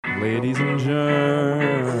Ladies and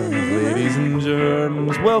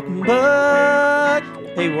germs, welcome back.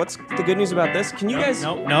 Hey, what's the good news about this? Can you guys...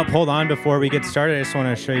 Nope. Hold on. Before we get started, I just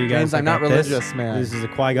want to show you guys. James, I'm not about this. religious, man. This is a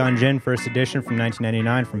Qui-Gon Jinn first edition from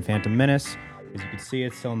 1999 from Phantom Menace. As you can see,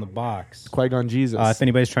 it's still in the box. Qui-Gon Jesus. If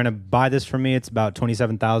anybody's trying to buy this from me, it's about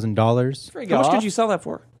 $27,000. How much could you sell that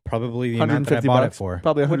for? Probably the amount that I bought it for.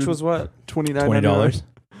 Probably Which was what? $20.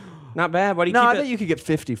 Not bad. Why do you No, keep I it? bet you could get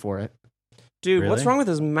 50 for it. Dude, what's Really? wrong with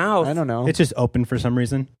his mouth? I don't know. It's just open for some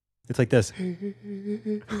reason. It's like this. Dude,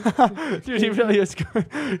 he really is going.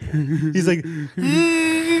 He's like,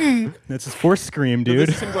 that's his force scream, dude.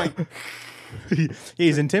 This is him going,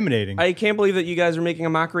 He's intimidating. I can't believe that you guys are making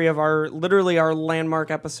a mockery of our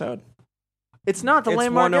landmark episode. It's not the It's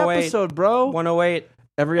landmark 108. episode, bro. 108.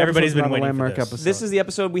 Everybody's been not a waiting for landmark this. episode. This is the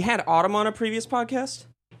episode. We had Autumn on a previous podcast.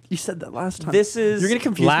 You said that last time. This is... You're going to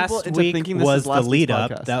confuse people Last into week thinking this was is last the lead week's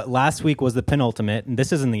up. podcast. Last week was the penultimate, and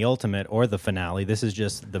this isn't the ultimate or the finale. This is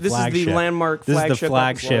just the This flagship. is the landmark This is flagship the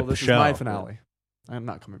flagship Well, this show. is my finale. I'm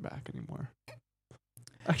not coming back anymore.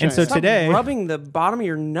 Actually, And so I am. Stop today- rubbing the bottom of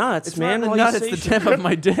your nuts, It's man. not while the you nut, say it's the shit. tip of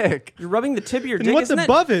my dick. You're rubbing the tip of your And dick. what's Isn't that-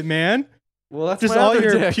 above it, man? Well, that's Just my all other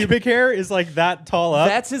your dick. pubic hair is like that tall up.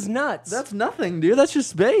 That's his nuts. That's nothing, dude. That's just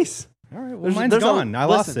space. all right. Well, mine's gone. I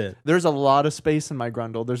lost it. There's a lot of space in my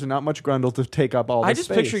grundle. There's not much grundle to take up all the I just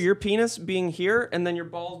space. picture your penis being here and then your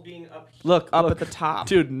balls being up look at the top.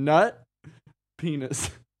 dude. Nut, penis.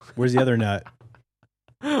 Where's the other nut?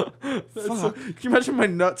 Can you imagine my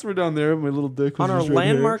nuts were down there and my little dick was On our just right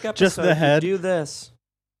landmark episode, Just the head. we do this.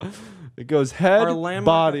 here? It goes head, Our landmark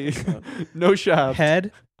body, episode. no shaft.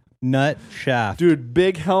 Head, nut, shaft. Dude,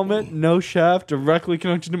 big helmet, no shaft, directly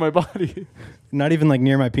connected to my body. Not even like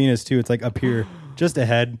near my penis too. It's like up here. Just a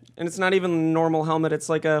head. And it's not even a normal helmet. It's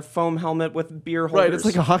like a foam helmet with beer holders. Right, it's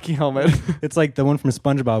like a hockey helmet. It's like the one from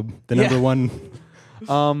SpongeBob, the Yeah. number one.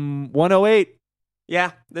 108.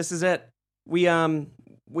 Yeah, this is it. We had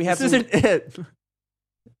This some, isn't it.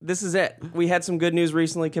 This is it. We had some good news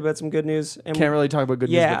recently. Kib had some good news. And Can't really talk about good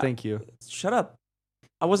news, Yeah. but thank you. Shut up.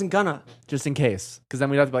 I wasn't gonna. Just in case. Because then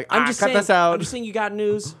we'd have to be like, I'm just cut saying, this out. I'm just saying you got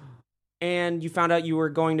news and you found out you were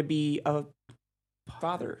going to be a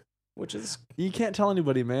father, which is You can't tell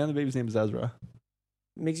anybody, man. The baby's name is Ezra.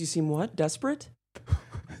 makes you seem what? Desperate?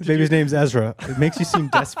 The baby's name's Ezra. It makes you seem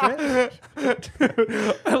desperate.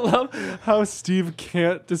 Dude, I love how Steve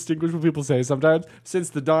can't distinguish what people say sometimes. Since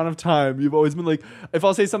the dawn of time, you've always been like, if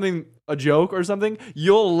I'll say something, a joke or something,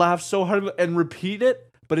 you'll laugh so hard and repeat it,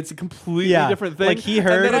 but it's a completely Yeah, different thing. like he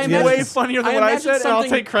heard and then the it's other- way funnier than I what I imagine said, and I'll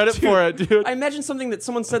something- take credit dude, for it, dude. I imagine something that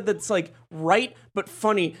someone said that's like right but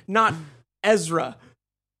funny, not Ezra.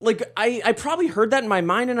 Like I probably heard that in my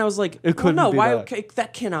mind, and I was like, It couldn't no, be why? that. Okay,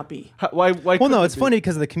 that cannot be. Why Well, couldn't no, it it's be? funny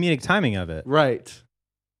because of the comedic timing of it. Right.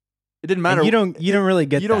 It didn't matter. And you don't really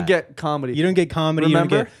get. You don't that. get comedy. You don't get comedy.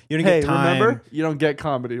 Remember? You don't get time. remember? You don't get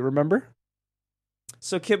comedy. Remember?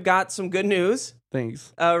 So Kib got some good news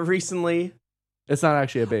Thanks. recently. It's not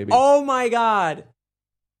actually a baby. Oh my god!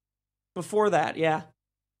 Before that, yeah.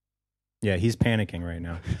 Yeah, he's panicking right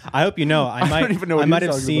now. I hope you know. I might. don't even know what I he might was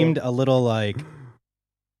have talking seemed a little like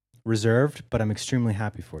reserved, but I'm extremely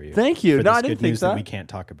happy for you. Thank you. For No, this I didn't good think news that. we can't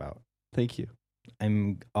talk about. Thank you.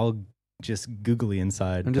 I'm all just googly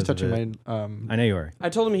inside. I'm just because of touching it. my I know you are. I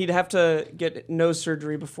told him he'd have to get nose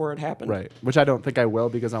surgery before it happened. right, which I don't think I will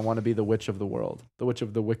because I want to be the witch of the world, the witch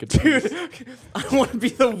of the wicked. Dude, ones. I want to be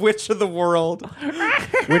the witch of the world.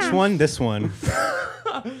 Which one? This one.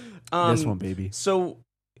 This one, baby. It So,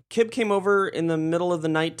 Kib came over in the middle of the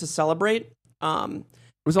night to celebrate.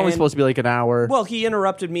 was only And- supposed to be like an hour. Well, he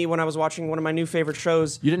interrupted me when I was watching one of my new favorite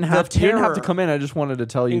shows. you didn't The have to. You didn't have to Terror. come in. I just wanted to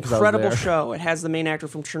tell you. 'cause I was Incredible there. show. It has the main actor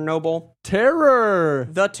from Chernobyl, Terror.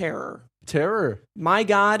 The Terror. Terror. My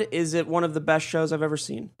God, is it one of the best shows I've ever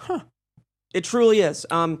seen? It truly is.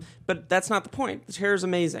 But that's not the point. The Terror is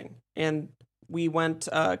amazing. And we went.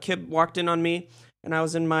 Kib walked in on me, and I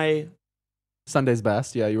was in my Sunday's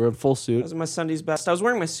best. Yeah, you were in full suit. Sunday's best. I was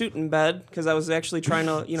wearing my suit in bed because I was actually trying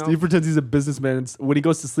to, Steve pretends he's a businessman. And when he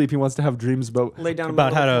goes to sleep, he wants to have dreams about lay down in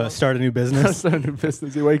About my how little to start a new business. start a new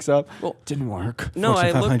business. He wakes up. Well, Didn't work. No, Fortune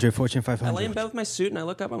I look. 500. Fortune I 500. lay in bed with my suit and I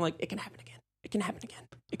look up. I'm like, it can happen again. It can happen again.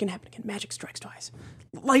 It can happen again. Magic strikes twice.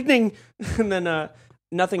 Lightning. And then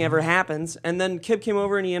nothing ever happens. And then Kib came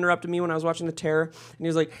over and he interrupted me when I was watching The Terror. And he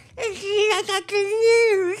was like, I got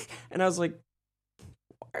good news. And I was like,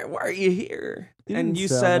 why are you here? You And didn't you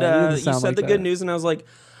sound said like- you didn't you sound said like the good that. news, and I was like,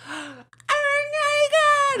 oh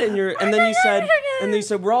my god! And then you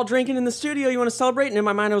said we're all drinking in the studio. You want to celebrate? And in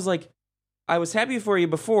my mind, I was like, I was happy for you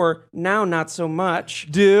before. Now, not so much,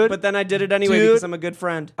 Dude. But then I did it anyway Dude. because I'm a good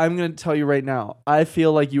friend. I'm going to tell you right now. I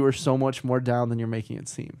feel like you are so much more down than you're making it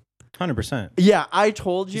seem. 100%. Yeah, I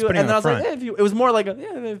told you, putting and then I on was the like, front. if you, it was more like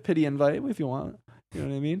a pity invite if you want. You know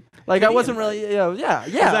what I mean? Like I Pity wasn't invite. really, yeah.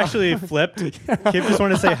 It was actually flipped. Kip just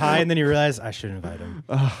wanted to say hi, and then he realized I should invite him.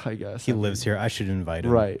 I guess He lives here. I should invite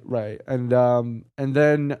him. Right, and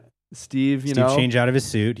then Steve, Steve know, changed out of his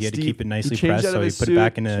suit. He had to Steve- keep it nicely he changed pressed, out so of he his put it suit,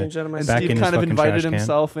 back in changed out of my and suit. back Steve in his kind of fucking invited trash can.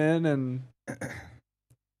 himself in, and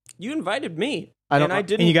You invited me. I don't and know. I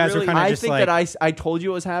didn't And you guys were really, kinda I just think like- that I told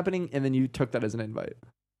you it was happening, and then you took that as an invite.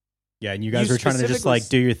 Yeah, and you guys You were trying to just specifically like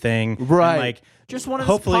do your thing, and, Right. like Just wanted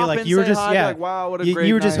hopefully, to pop like in, you were say just hi, yeah, like wow, what a great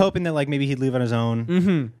you were just night. hoping that like maybe he'd leave on his own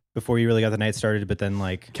Mm-hmm. before you really got the night started, but then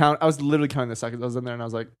like I was literally counting the seconds I was in there, and I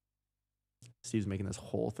was like, Steve's making this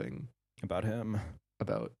whole thing about him.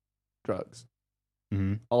 about drugs.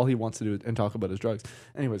 Mm-hmm. All he wants to do and talk about is drugs.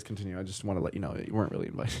 Anyways, continue. I just want to let you know that you weren't really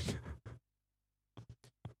invited.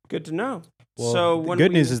 Good to know. Well, so the when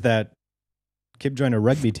good we- news is that Kip joined a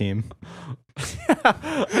rugby team.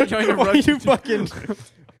 I joined a Why rugby you team. fucking?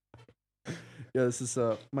 Yeah, this is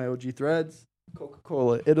my OG threads.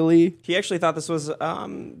 Coca-Cola, Italy. he actually thought this was the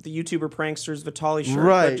YouTuber pranksters Vitali shirt,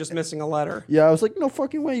 Right. but just missing a letter. Yeah, I was like, no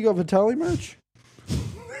fucking way you got Vitaly merch.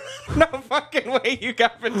 No fucking way you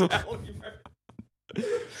got Vitali. What is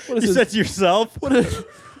You this? said to yourself, What is,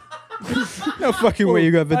 no fucking way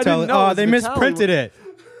you got I didn't Vitaly. know it Oh, was they Vitaly. misprinted it.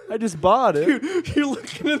 I just bought it. Dude, you're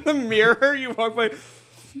looking in the mirror, you walk by,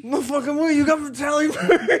 no fucking way you got Vitali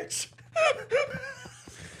merch.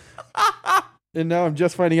 And now I'm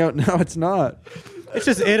just finding out now it's not. It's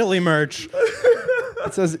just Italy merch.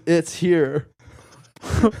 It says it's here.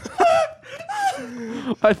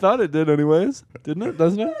 I thought it did anyways. Didn't it?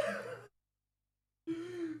 Doesn't it?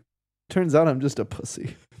 Turns out I'm just a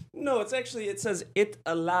pussy. No, it's actually, it says it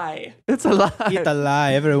a lie. It's alive.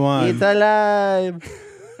 Italy, everyone. It's alive.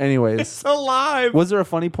 Anyways, It's alive. was there a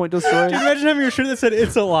funny point to the story? Can you imagine having your shirt that said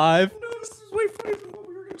 "It's alive"? No, this is way funny from what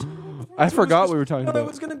we were going to talk about. I forgot we were talking No, about. it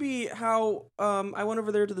was going to be how I went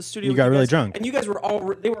over there to the studio. You with got really guys, drunk. and you guys were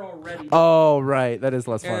all they were all ready. Oh, right. That is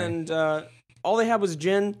less funny. And all they had was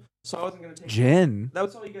gin, so I wasn't going to take. Gin. That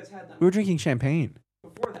was all you guys had then. We were drinking champagne.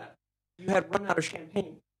 Before that, you had run out of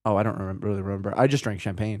champagne, Oh, I don't really remember. I just drank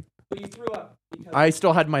champagne. but you threw up. Because I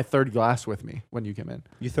still had my third glass with me when you came in.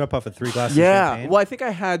 You threw up off of 3 glasses of Yeah. champagne? Well, I think I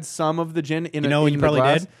had some of the gin in. You know what in you the probably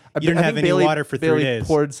glass. did? I You didn't I have think any water for 3 Bailey days.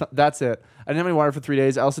 Poured some, that's it. I didn't have any water for 3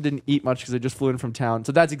 days. I also didn't eat much because I just flew in from town.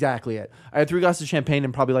 So that's exactly it. I had 3 glasses of champagne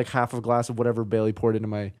and probably like half a glass of whatever Bailey poured into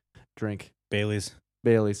my drink. Bailey's.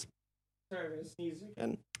 Bailey's. Sorry, I'm gonna sneeze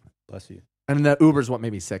again. Bless you. And the Uber's what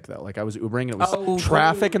made me sick though. Like I was Ubering and it was Oh,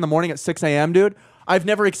 traffic in the morning at 6 a.m., dude. I've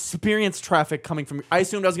never experienced traffic coming from. I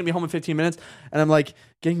assumed I was gonna be home in 15 minutes, and I'm like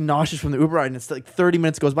getting nauseous from the Uber ride, and it's like 30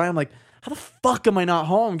 minutes goes by. I'm like, how the fuck am I not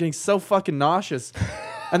home? I'm getting so fucking nauseous.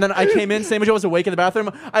 And then I came in, same as I was awake in the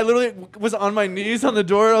bathroom. I literally was on my knees on the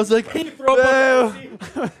door. I was like, "Babe."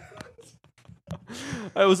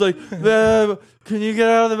 I was like, "Babe, can you get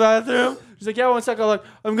out of the bathroom?" She's like, "Yeah, 1 second." I'm like,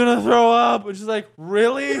 "I'm gonna throw up." And she's like,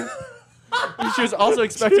 "Really?" And she was also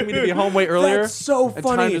expecting me to be home way earlier. That's so And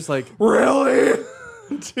funny. time just like, "Really?"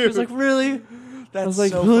 She was like, "Really?" That's I was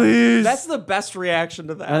like, so "Please." funny. That's the best reaction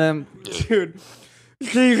to that. And then, Dude,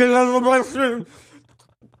 can you get out of the bathroom?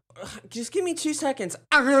 Just give me 2 seconds.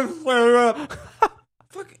 I'm gonna flare up.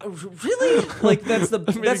 Fuck, really? Like that's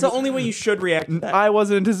the only way you should react to that. I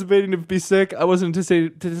wasn't anticipating to be sick. I wasn't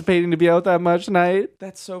anticipating to be out that much tonight.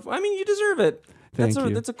 That's so. I mean, you deserve it. Thank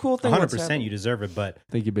you. That's a cool thing. what's 100% happening. you deserve it, but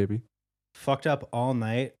Thank you, baby. fucked up all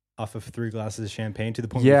night off of 3 glasses of champagne to the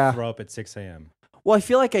point Yeah. where you throw up at 6 a.m. Well, I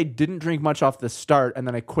feel like I didn't drink much off the start, and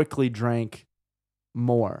then I quickly drank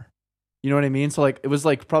more. You know what I mean? So like it was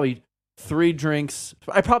like probably 3 drinks.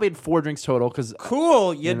 I probably had 4 drinks total because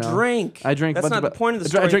Cool, you know, drink. I drank a That's bunch not of- the point of the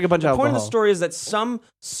I drank- story. I drank a bunch the of point of the alcohol. story is that some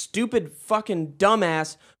stupid fucking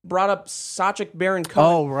dumbass brought up Sacha Baron Cohen.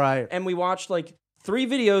 oh right, And we watched like 3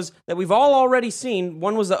 videos that we've all already seen.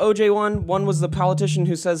 One was the OJ one was the politician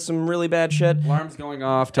who says some really bad shit. alarms going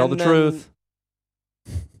off. Tell And the then- truth.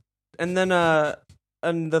 And then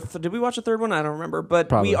and did we watch a third one? I don't remember. But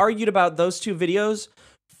Probably. we argued about those 2 videos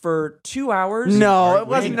for 2 hours. No, What it do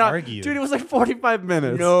wasn't you not. argue? Dude, it was like 45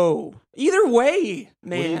 minutes. No. Either way,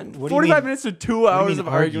 man. What do you 45 mean- minutes to 2 what do you hours mean of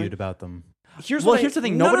argued arguing. about them? Here's Well, what here's the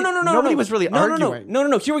thing. No, Nobody was really arguing.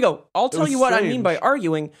 No. Here we go. I'll tell was you what I mean by strange.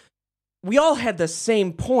 arguing. We all had the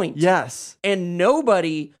same point. Yes. And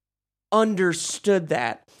nobody understood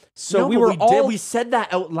that. So No, we but were all did. We said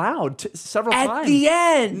that out loud several at times. the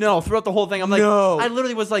end. No, throughout the whole thing, I'm like, No. I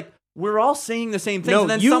literally was like, we're all saying the same things, No, and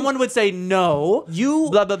then you- someone would say no. You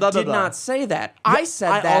Blah, blah, blah, blah, did blah. not say that. I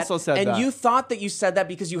said I that. also said and that. you thought that you said that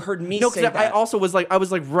because you heard me No, say because that. I also was like,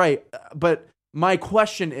 right, but my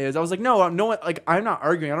question is, I was like, no, I'm not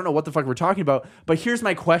arguing. I don't know what the fuck we're talking about. But here's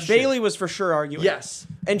my question. Bailey was for sure arguing. Yes.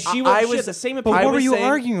 And she I had the same But opinion. what were you saying-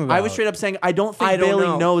 arguing about? I was straight up saying I don't think I don't Bailey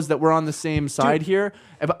know. knows that we're on the same side here.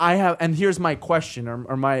 But and here's my question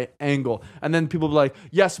or my angle. And then people be like,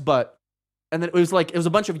 yes, but. And then it was a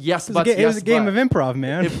bunch of yes, buts. It was a game of improv,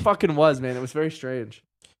 man. It fucking was, man. It was very strange.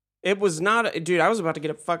 It was not, dude. I was about to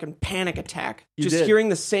get a fucking panic attack You just did. hearing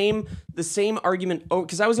the same argument. Oh,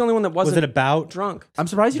 because I was the only one that Was wasn't it about drunk. I'm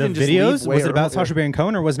surprised you the didn't just videos? leave way Was it about earlier. Sacha Baron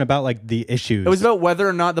Cohen, or was it about like the issues? It was about whether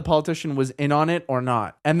or not the politician was in on it or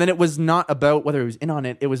not. And then it was not about whether he was in on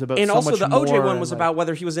it. It was about And so also much the OJ more one was and, about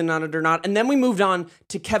whether he was in on it or not. And then we moved on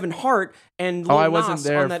to Kevin Hart and Lil I Nas wasn't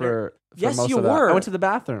there on that. for Yes, most you of that. were. I went to the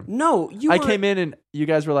bathroom. No, you. I were, came in and you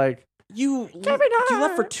guys were like, You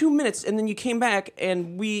left for 2 minutes and then you came back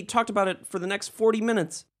and we talked about it for the next 40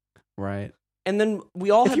 minutes. right. And then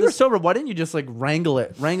we all If had you were this. sober, why didn't you just like wrangle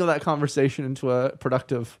that conversation into a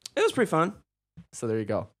productive? It was pretty fun. So there you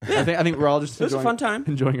go. I think we're all just It was a fun time.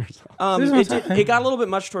 enjoying ourselves. It got a little bit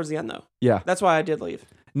much towards the end though. Yeah. That's why I did leave.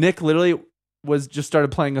 Nick literally just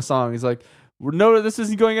started playing a song. He's like, no, this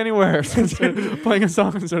isn't going anywhere. So started playing a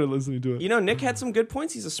song and started listening to it. You know, Nick had some good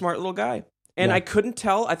points. He's a smart little guy. And Yeah. I couldn't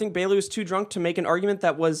tell. I think Bailey was too drunk to make an argument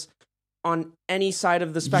that was on any side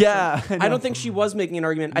of the spectrum. Yeah, I I know. don't think she was making an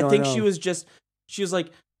argument. No, I I think know. she was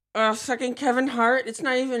like, fucking Kevin Hart, it's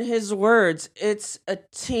not even his words. It's a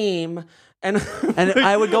team. And And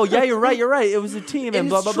I would go, yeah, you're right. It was a team and And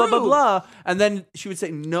blah, it's blah, blah, blah, true. blah. And then she would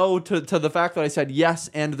say no to the fact that I said yes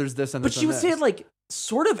and there's this and But this she and would say this. it like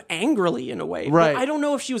sort of angrily in a way. But Right. I don't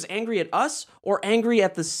know if she was angry at us or angry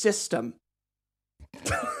at the system.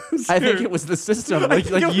 I think it was the system. I Like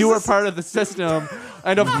think it you were was the part of the system.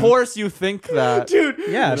 And of course you think that. Dude.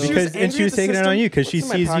 Yeah, She was because angry and she at was the taking it system. on you because she What's in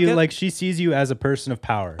my sees you pocket? like she sees you as a person of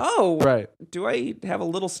power. Oh. Right. Do I have a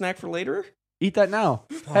little snack for later? Eat that now.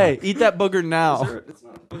 Hey, eat that booger now. It's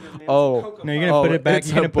not a booger, man. It's Oh. a cocoa No, you're puff. gonna Oh, put it back. it's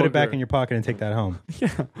You're gonna a put it back booger. in your pocket and take that home. Yeah.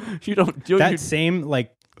 You don't do That same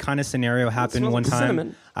like kind of scenario happened smells one like time.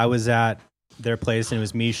 cinnamon. I was at their place and it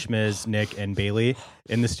was me, Schmiz, Nick, and Bailey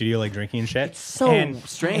in the studio like drinking and shit. so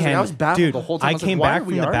strange. Like, I was baffled dude, the whole time. I I was like, came why back are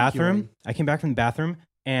from we the arguing? bathroom. I came back from the bathroom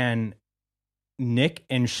and Nick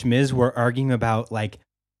and Schmiz were arguing about like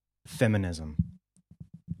feminism.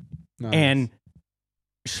 Nice. And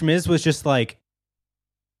Schmiz was just like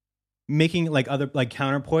making like other like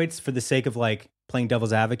counterpoints for the sake of like playing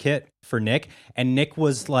devil's advocate for Nick, and Nick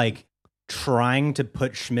was like trying to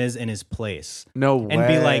put Schmiz in his place no way. and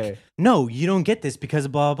be like, no, you don't get this because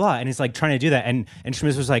of blah blah blah, and he's like trying to do that, and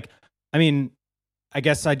Schmiz was like, I mean, I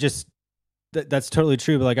guess I just that's totally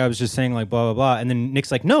true, but like I was just saying like blah blah blah, and then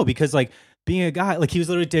Nick's like, no, because like being a guy, like he was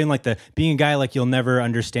literally doing like the being a guy, like you'll never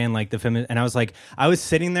understand like the feminine, and I was like, I was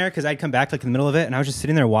sitting there because I'd come back like in the middle of it, and I was just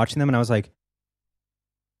sitting there watching them, and I was like,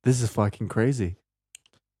 this is fucking crazy.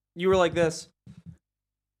 You were like this.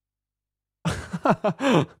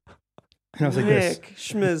 and I was like, this, Nick,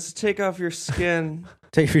 Schmiz, take off your skin.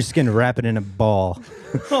 take off your skin, wrap it in a ball.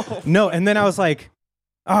 No, and then I was like,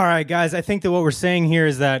 all right, guys, I think that what we're saying here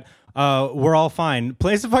is that we're all fine.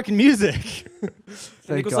 Play some fucking music.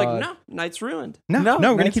 And Nick was God. like, no, night's ruined. No, No, we're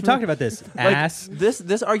gonna that's keep right. talking about this. Like, Ass.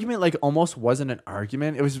 this argument like almost wasn't an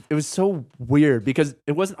argument. It was so weird because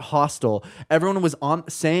it wasn't hostile. Everyone was on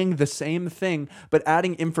saying the same thing but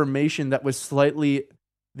adding information that was slightly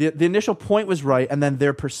the initial point was right and then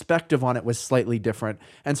their perspective on it was slightly different.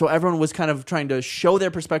 And so everyone was kind of trying to show their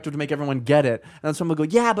perspective to make everyone get it. And then someone would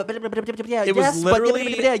go, "Yeah, but yeah, It was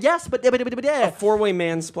literally yes, but A four-way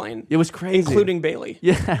mansplain, it was crazy. including Bailey.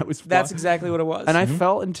 yeah, it was That's fun. exactly what it was. And I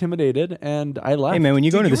felt intimidated and I left. Hey man, when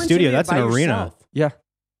you go Dude, into you the were studio, intimidated that's an by arena. yourself. Yeah.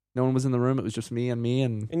 No one was in the room. It was just me and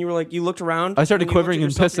And you were like, you looked around. I started and you looked at quivering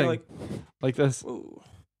and yourself pissing. you're like this. like, ooh.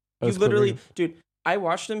 I You was literally, quivering. dude, I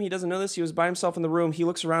watched him. He doesn't know this. He was by himself in the room. He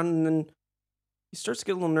looks around and then he starts to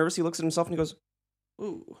get a little nervous. He looks at himself and he goes,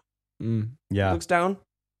 ooh. Mm. He Yeah, looks down.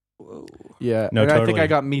 Whoa. Yeah. No, and I think totally. I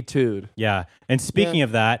got me too'd. yeah. And speaking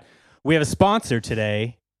of that, we have a sponsor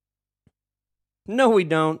today. No, we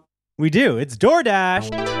don't. We do. It's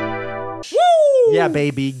DoorDash. Woo! Yeah,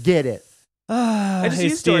 baby, get it. I just hey,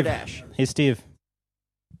 used Steve. DoorDash. Hey, Steve.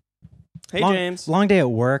 Hey, long, James. Long day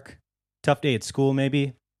at work. Tough day at school,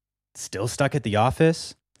 maybe. Still stuck at the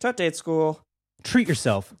office. Tough day at school. Treat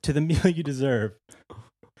yourself to the meal you deserve.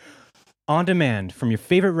 On demand from your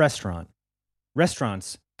favorite restaurant.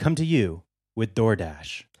 Restaurants come to you with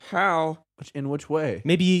DoorDash. How? In which way?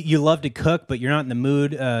 Maybe you love to cook, but you're not in the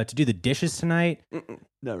mood to do the dishes tonight.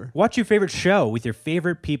 Never. Watch your favorite show with your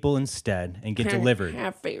favorite people instead and get delivered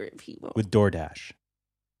Have favorite people. with DoorDash.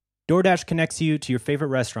 DoorDash connects you to your favorite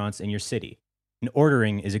restaurants in your city. and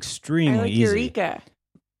ordering is extremely easy. Eureka.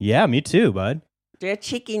 Yeah, me too, bud. The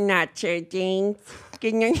chicken nacho thing.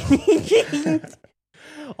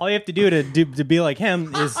 All you have to do to be like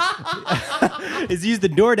him is is use the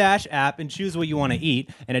DoorDash app and choose what you want to eat,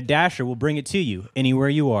 and a Dasher will bring it to you anywhere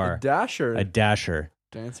you are. Dasher. A Dasher.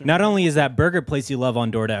 Dancer. Not only is that burger place you love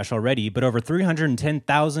on DoorDash already, but over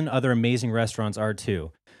 310,000 other amazing restaurants are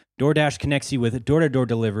too. DoorDash connects you with door-to-door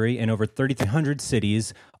delivery in over 3,300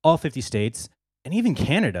 cities, all 50 states, and even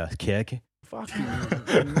Canada, kick. Fucking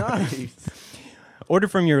nice. Order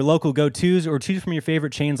from your local go-tos or choose from your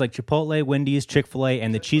favorite chains like Chipotle, Wendy's, Chick-fil-A,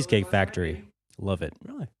 and the Cheesecake Factory. Love it.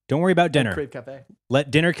 Really? Don't worry about dinner. Crave Cafe.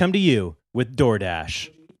 Let dinner come to you with DoorDash.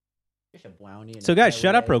 So guys,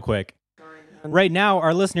 shut up real quick. Right now,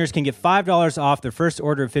 our listeners can get $5 off their first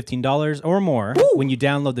order of $15 or more when you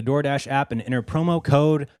download the DoorDash app and enter promo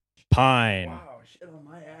code PINE. Shit on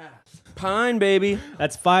my ass. Pine, baby.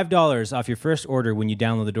 That's $5 off your first order when you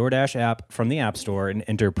download the DoorDash app from the App Store and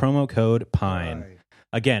enter promo code PINE.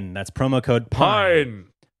 Again, that's promo code PINE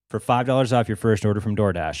for $5 off your first order from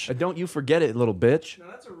DoorDash. Don't you forget it, little bitch. No,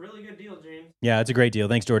 that's a really good deal, James. Yeah, it's a great deal.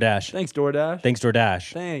 Thanks, DoorDash. Thanks, DoorDash. Thanks,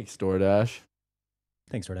 DoorDash. Thanks, DoorDash.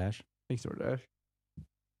 Thanks, DoorDash. Thanks, DoorDash.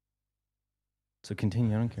 So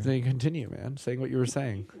continue. I don't care. So you continue, man. Saying what you were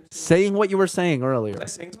saying. Saying what you were saying earlier. Was I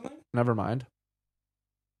saying something? Never mind.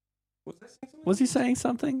 Was I saying something? Was he saying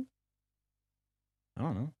something? I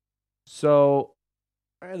don't know. So,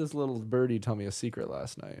 I had this little birdie tell me a secret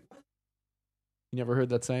last night. You never heard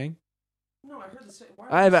that saying? No, I heard the say. Why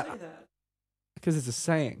I would have you a- say that? Because it's a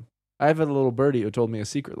saying. I have a little birdie who told me a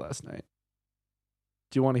secret last night.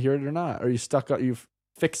 Do you want to hear it or not? Are you stuck on, you've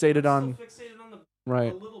fixated on, Still fixated on the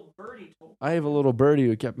right. little birdie told. I have a little birdie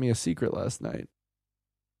who kept me a secret last night.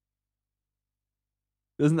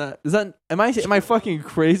 Is that, am I fucking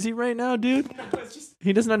crazy right now, dude? No, it's just.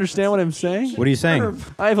 He doesn't understand what I'm saying? What are you saying?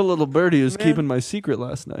 I have a little birdie who's Man. keeping my secret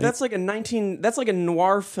last night. That's like a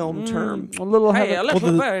noir film term. A little Hey, heavy. a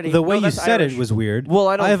little birdie. The way No, you that's said Irish. it was weird. Well,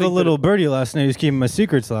 I don't I have a think that little it- birdie last night who's keeping my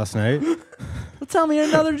secrets last night. Well, tell me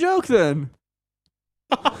another joke then.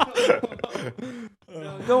 Go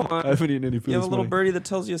I on. haven't eaten any food You have a this little morning. birdie that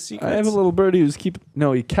tells you a secret. I have a little birdie who's he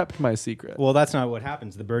kept my secret. Well, that's not what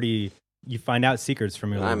happens. The birdie, you find out secrets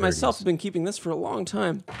from your I little myself birdies. have been keeping this for a long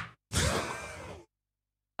time.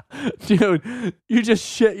 Dude, you just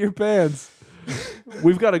shit your pants.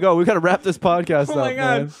 We've got to go. We've got to wrap this podcast Oh up, my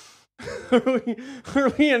God. man. Are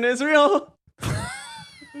we in Israel?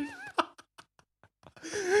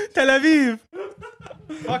 Tel Aviv.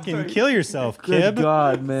 Fucking kill yourself, Good kid.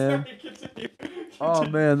 God, man. Oh,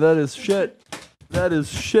 man, that is shit. That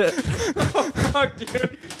is shit. Oh, fuck,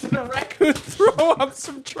 dude. Did a raccoon throw up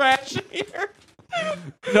some trash in here?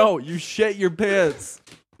 No, you shit your pants.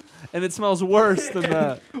 And it smells worse than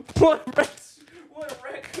that. What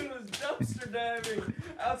raccoon was dumpster diving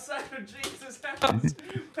outside of Jesus' house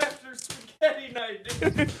after spaghetti night,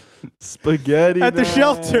 dude? Spaghetti At the night.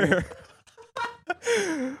 shelter.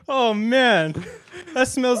 Oh, man. That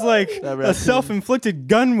smells like That a raccoon. self-inflicted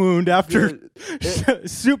gun wound after Dude,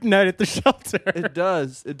 soup night at the shelter. It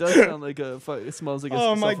does. It does sound like it smells like a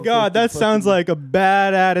Oh, my self-inflicted God. That sounds fucking- like a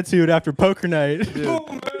bad attitude after poker night. Dude, Oh,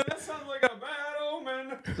 man, that sounds like a bad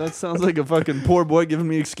omen. that sounds like a fucking poor boy giving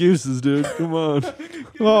me excuses, dude. Come on.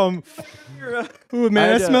 You're a- Ooh, man,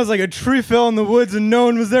 I that had, smells like a tree fell in the woods and no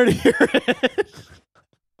one was there to hear it.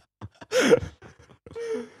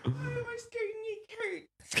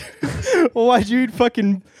 Well, why'd you eat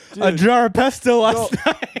fucking a Dude. jar of pesto last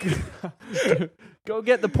night? Go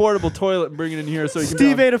get the portable toilet and bring it in here so you can.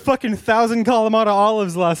 Steve ate a fucking 1,000 Kalamata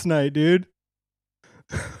olives last night, dude.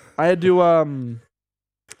 I had to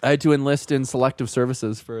enlist in selective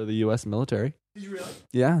services for the U.S. military. Did you really?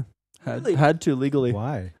 Yeah, Really? had to legally.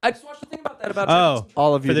 Why? I just watched a thing about that about Oh,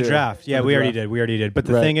 All of you for the do. draft. Yeah, For the we already draft. did. We already did. But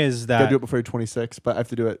the Right. thing is Gotta that do it before you're 26, but I have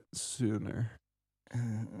to do it sooner.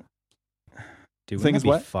 dude, Thing wouldn't is that be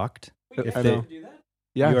what? fucked? Wait, if you they- have to do that?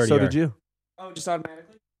 Yeah, You already so are. did you. Oh, just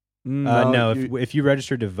automatically? No, you- if you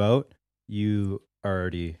registered to vote, you are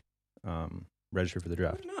already registered for the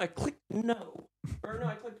draft. No, I clicked no. Or no,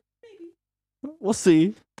 I clicked maybe. we'll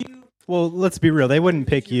see. You Well, let's be real. They wouldn't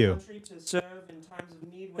pick your you. country to serve in times of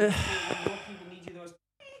need when more people need you. Those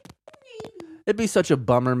It'd be such a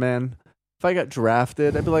bummer, man. If I got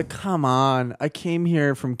drafted, I'd be like, come on. I came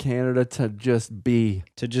here from Canada to just be.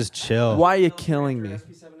 To just chill. Why are you killing me?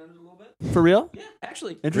 SP700 a little bit. For real? Yeah,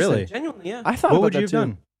 actually, Interesting. Really? genuinely, yeah. I thought What about would that you have too.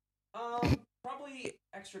 done? Probably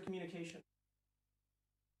extra communication.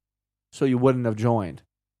 So you wouldn't have joined.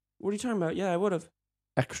 What are you talking about? Yeah, I would have.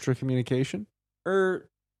 Extra communication? Or,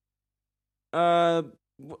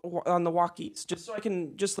 on the walkies, just so I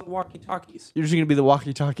can just the walkie-talkies. You're just gonna be the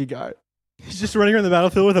walkie-talkie guy. He's just running around the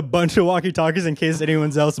battlefield with a bunch of walkie-talkies in case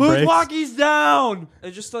anyone else Put breaks. walkies down.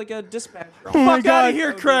 It's just like a dispatcher. Oh my Fuck God. out of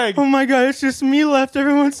here, Craig. Oh my God, it's just me left.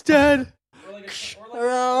 Everyone's dead.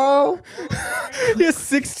 Hello. He has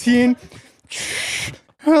 16.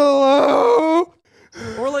 Hello.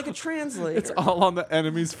 Or like a translator. It's all on the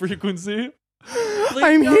enemy's frequency.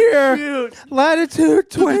 I'm here. Latitude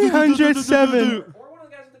 2007. Or one of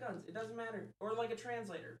the guys with the guns. It doesn't matter. Or like a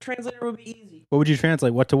translator. Translator would be easy. What would you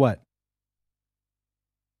translate? What to what?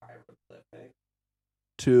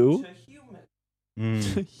 To To human.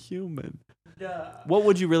 human. Duh. What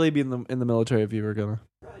would you really be in the military if you were gonna?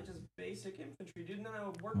 Probably just basic infantry, dude. And then I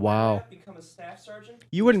would work Wow. my way up, become a staff sergeant.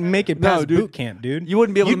 You wouldn't make it No, past dude. boot camp, dude. You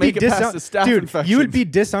wouldn't be able to make it past the staff Dude, infection. you would be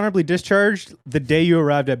dishonorably discharged the day you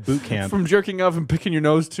arrived at boot camp. from jerking off and picking your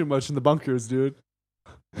nose too much in the bunkers, dude.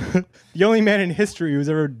 The only man in history who was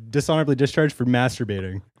ever dishonorably discharged for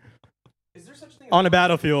masturbating Is there such a thing on a as,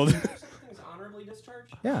 battlefield. is there such a thing as honorably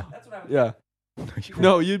discharged? Yeah. That's what I would Yeah.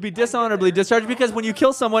 No, you'd be dishonorably discharged because when you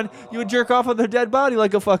kill someone, you would jerk off on their dead body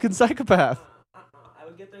like a fucking psychopath. I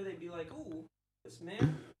would get there, they'd be like, ooh, this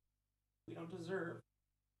man we don't deserve.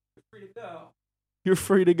 You're free to go. You're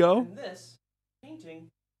free to go. And this painting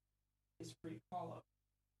is free to call up.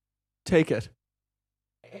 Take it.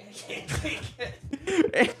 I can't take it.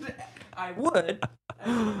 And I would. I'd put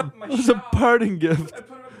it up in my It's a shop. parting gift. I'd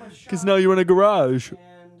put it up in my shop. Because now you're in a garage.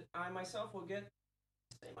 And I myself will get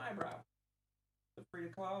the same eyebrow. The free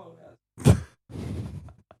to call has.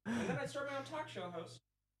 And then I'd start my own talk show host.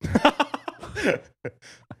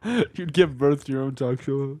 You'd give birth to your own talk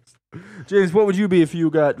show host. James, what would you be if you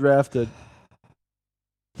got drafted?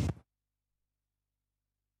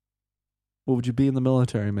 What would you be in the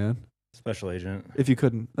military, man? Special agent. If you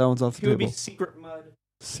couldn't. That one's off the He would be table. secret mud.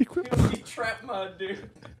 Secret. He would be trap mud, dude.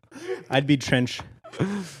 I'd be trench. I'd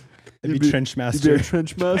You'd be be- trench You'd be master. a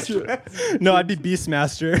trench master. No, I'd be beast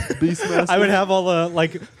master. Beast master. I would have all the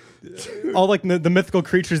the mythical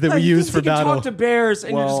creatures that we use for You can battle. talk to bears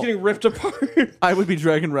and you're Well- just getting ripped apart. I would be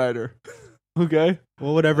Dragon Rider. Okay?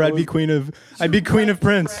 Well, whatever. I'd be queen of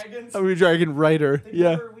Prince. Dragons. I would be Dragon Rider. They Yeah.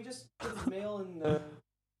 never- we just put his mail in the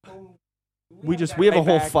home. We don't have a right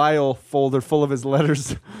whole back. file folder full of his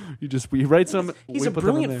letters. We write some. He's we a put them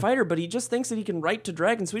in brilliant there. fighter, but he just thinks that he can write to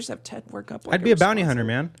dragons, so we just have Ted work up. Like I'd be a bounty hunter,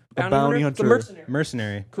 man. A bounty hunter. The mercenary.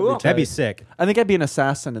 Mercenary. Cool. That'd be sick. I think I'd be an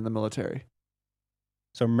assassin in the military.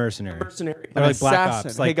 So mercenary. Mercenary. Or like Black assassin.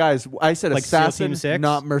 Ops, hey like- guys, I said like SEAL assassin, Team 6?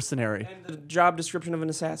 not mercenary. And the job description of an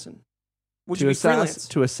assassin. Would To you be freelance?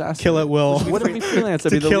 to assassin. Kill at will. What would be freelance? I'd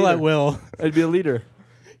To be the kill leader. at will. I'd be a leader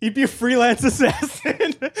He'd be a freelance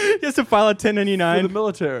assassin. He has to file a for the 1099.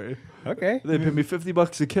 military. Okay. They pay me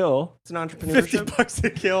 $50 a kill. It's an 50 entrepreneurship. bucks a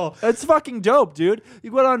kill. That's fucking dope, dude. You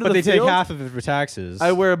go out into But the they field. take half of it for taxes.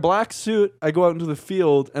 I wear a black suit. I go out into the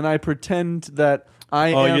field and I pretend that I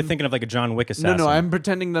am. Oh, you're thinking of like a John Wick assassin. No, I'm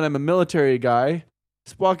pretending that I'm a military guy,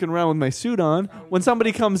 just walking around with my suit on. When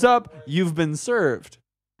somebody comes up, you've been served.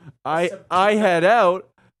 I head out.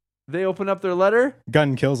 They open up their letter.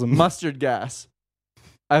 Gun kills him. Mustard gas.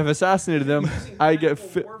 I've assassinated them. I get.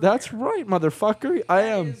 That's right, motherfucker. I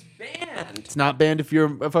am. That is banned. It's not banned if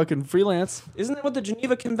you're a fucking freelance. Isn't that what the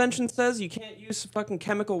Geneva Convention says? You can't use fucking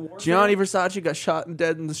chemical warfare. Gianni Versace got shot and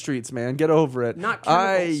dead in the streets, man. Get over it. Not chemicals.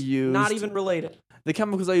 I used. Not even related. The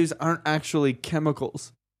chemicals I use aren't actually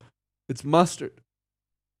chemicals. It's mustard.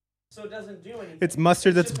 So it doesn't do anything. It's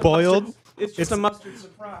mustard that's just a boiled. mustard- It's just a mustard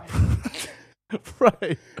surprise.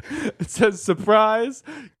 Right. It says surprise,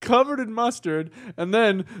 covered in mustard, and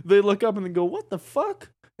then they look up and they go, "What the fuck?"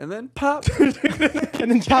 And then pop. And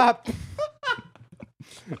then pop.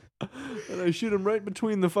 And I shoot him right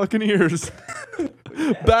between the fucking ears.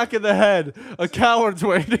 Back of the head. A coward's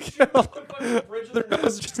way to kill. Fucking bridge of their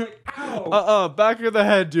nose, just like, ow. Back of the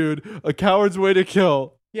head, dude. A coward's way to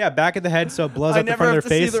kill. Yeah, back of the head so it blows I up the never front of have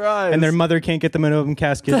their to see face. their eyes. And their mother can't get them an open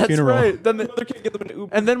casket That's funeral. right. Then Mother can't get them an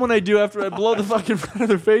Uber. and then when I do, after I blow the fucking front of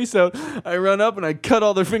their face out, I run up and I cut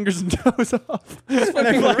all their fingers and toes off. And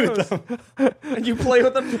I play with them. And you play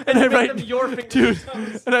with them, and I you make write- them your fingers. Dude, and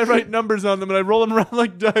toes. and I write numbers on them and I roll them around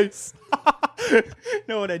like dice.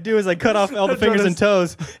 No, what I do is I cut off all the I'm fingers trying and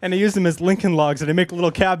toes, and I use them as Lincoln logs, and I make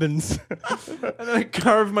little cabins. And then I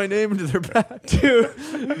carve my name into their back. Dude,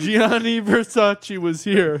 Gianni Versace was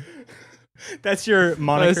here. That's your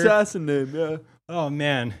My moniker. assassin name, yeah. Oh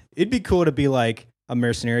man, it'd be cool to be like a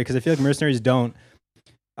mercenary because I feel like mercenaries don't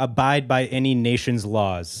abide by any nation's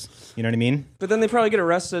laws. You know what I mean? But then they probably get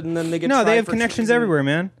arrested, and then they get No, tried they have for connections treason. everywhere,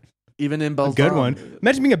 man. Even in A Balzan. good one.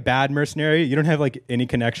 Imagine being a bad mercenary. You don't have like any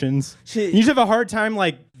connections. Shit. You just have a hard time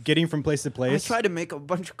like getting from place to I place. tried to make a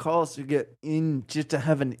bunch of calls to get in, just to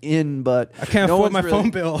have an in, but I can't no afford one's my phone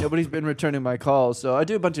bill. Nobody's been returning my calls, so I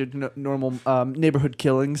do a bunch of normal neighborhood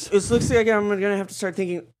killings. It looks like I'm gonna have to start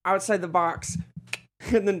thinking outside the box,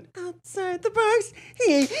 and then outside the box.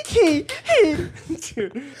 Hey.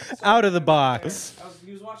 Dude. Out of the box.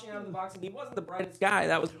 He was watching Out of the Box, and he wasn't the brightest guy.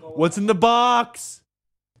 That was the goal. What's in the box?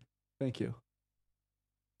 Thank you.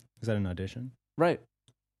 Is that an audition? Right.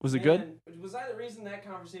 Was it good? Man, was that the reason that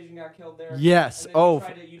conversation got killed there? Yes. And then Oh,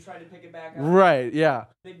 you tried to pick it back up. right. Yeah.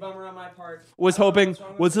 Big bummer on my part. Was I don't know hoping what's wrong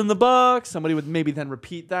with what's it. in the box. Somebody would maybe then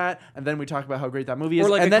repeat that, and then we talk about how great that movie is, Or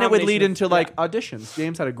like and a then it would lead combination into of- like auditions.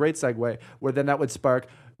 James had a great segue where then that would spark.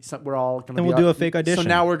 We're all gonna. Then be we'll do a fake So audition.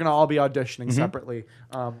 now we're gonna all be auditioning separately.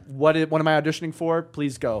 What am I auditioning for?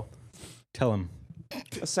 Please go. Tell him.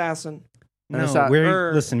 Assassin. And it's No, not-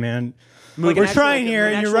 we're listen, man. Like We're an actual- trying like here,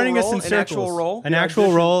 an and you're actual running us role? in An circles. actual role? An Yeah, actual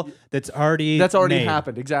audition- role that's already already made.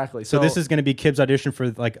 happened exactly. So this is going to be Kib's audition for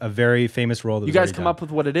like a very famous role. That you was guys already come done. up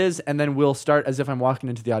with what it is, and then we'll start as if I'm walking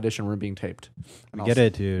into the audition room being taped. And I'll Get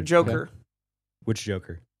it, dude. Joker. Which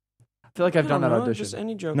Joker? I feel like I've done I that don't know, audition. Just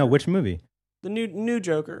any Joker. No, which movie? The new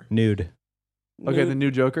Joker. Nude. Okay, the new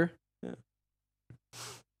Joker. Yeah.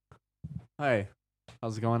 Hi,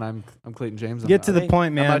 how's it going? I'm Clayton James. Get to the Hey, point,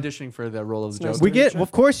 I'm man. auditioning for the role of the It's nice Joker. We to get. meet you. Well,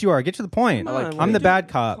 of course you are. Get to the point. Come I like on, him. what I'm are the you bad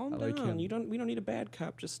doing? cop. Calm I like down. him. We don't need a bad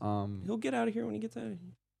cop. Just he'll get out of here when he gets out of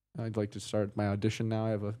here. I'd like to start my audition now. I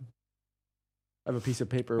have a piece of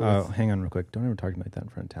paper. Oh, With, hang on, real quick. Don't ever talk to me like that in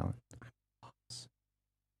front of talent.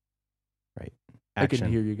 Right. I Action.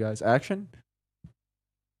 can hear you guys. Action.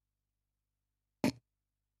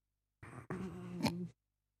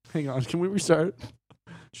 Hang on. Can we restart?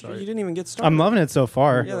 You didn't even get started. I'm loving it so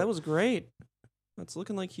far. Yeah, that was great. It's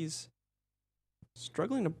looking like he's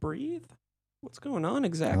struggling to breathe. What's going on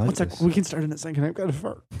exactly? like What's that? this. We can start in a second. I've got to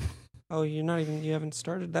fart. Oh, you haven't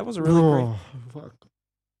started. That was a really great. Fuck.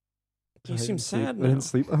 You I seem didn't sleep- sad I didn't now.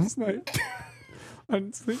 sleep last night. I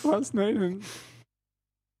didn't sleep last night, and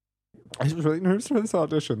I was really nervous for this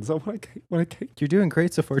audition. So when I came, You're doing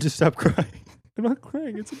great so far. Just stop crying. I'm not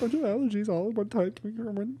crying. It's a bunch of allergies all at one time.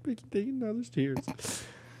 One big thing, and now there's tears.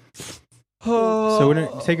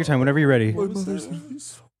 So take your time. Whenever you're ready. What was mother's that? name is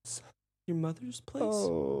so sad. Your mother's place?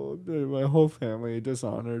 Oh, dude, my whole family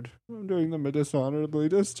dishonored. I'm doing them a dishonorably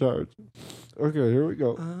discharge. Okay, here we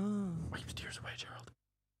go. Oh. Wipe the tears away, Gerald.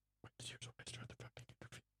 Wipe the tears away. Start the fucking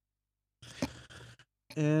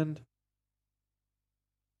interview. And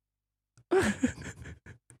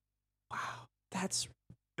Wow.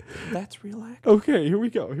 That's real act. okay, here we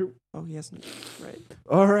go. Here. Oh, he hasn't. Right.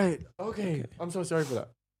 All right. Okay. Okay. I'm so sorry for that.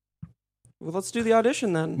 Well, let's do the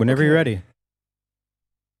audition then. Whenever you're ready.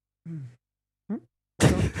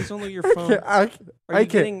 It's only your phone. I Are you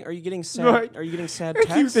can't. getting sad? Right. Are you getting sad keep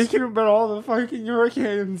texts? thinking about all the fucking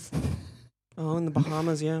hurricanes. Oh, in the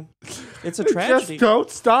Bahamas, yeah. It's a tragedy. Just don't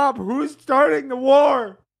stop. Who's starting the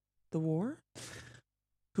war? The war?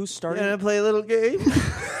 Who's starting? play a little game?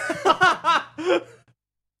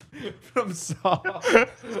 From Saw.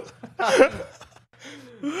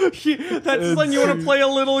 That's when you want to play a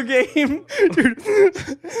little game. Dude,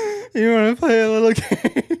 you want to play a little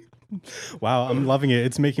game? Wow, I'm loving it.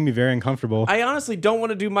 It's making me very uncomfortable. I honestly don't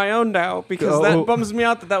want to do my own now because Oh. that bums me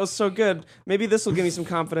out that was so good. Maybe this will give me some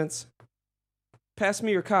confidence. Pass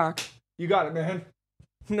me your cock. You got it, man.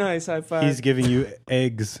 Nice, high five. He's giving you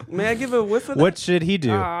eggs. May I give a whiff of that? What should he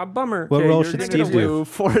do? Ah, bummer. What role you're should gonna Steve do?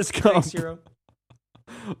 Forrest Gump. Thanks, hero.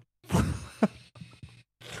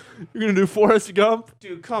 You're gonna do Forrest Gump.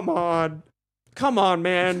 Dude, come on. Come on,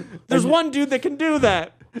 man. There's And- one dude that can do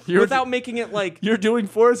that You're without making it like. You're doing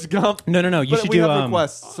Forrest Gump. No. You But should we do have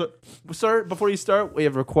requests. So, sir, before you start, we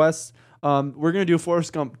have requests. We're gonna do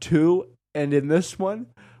Forrest Gump 2, and in this one,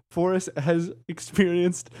 Forrest has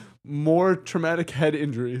experienced more traumatic head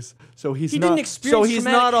injuries. So he's He not. didn't experience so he's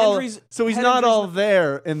traumatic not all. injuries- So he's head not injuries all in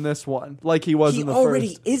there in this one, like he was He in the already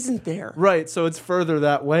first. isn't there. Right. So it's further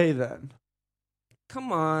that way then.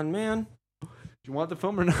 Come on, man. Do you want the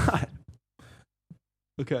film or not?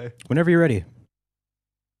 Okay. Whenever you're ready.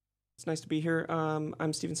 It's nice to be here.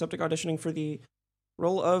 I'm Steven Septic auditioning for the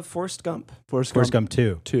role of Forrest Gump. Forrest Forrest Gump Gump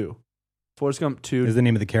 2 2. Forrest Gump 2. is the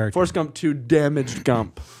name of the character. Forrest Gump 2 Damaged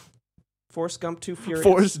Gump. Forrest Gump 2 Furious.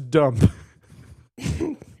 Forrest Dump.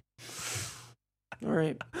 All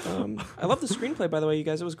right. I love the screenplay, by the way, you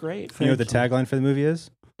guys. It was great. You know what the tagline for the movie is?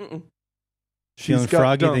 Mm-mm. Feeling got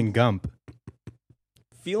froggy dumped. than Gump.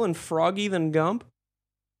 Feeling froggy than Gump?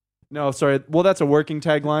 No, sorry. Well, that's a working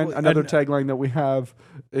tagline. Well, Another and- tagline that we have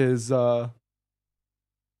is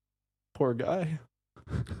poor guy.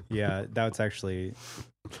 Yeah, that's actually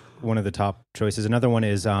one of the top choices. Another one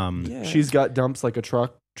is Yeah. She's got dumps like a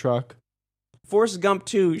truck. Forrest Gump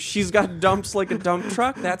 2. She's got dumps like a dump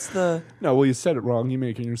truck. That's the. No, well, you said it wrong. You're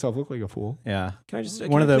making yourself look like a fool. yeah. Can I just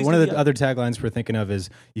One of the other taglines we're thinking of is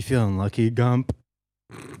 "You feeling lucky, Gump?"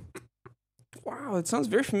 Wow, it sounds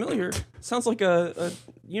very familiar. Sounds like a.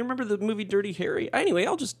 You remember the movie Dirty Harry? Anyway,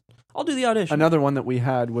 I'll do the audition. Another one that we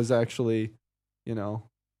had was actually,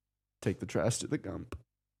 take the trash to the Gump.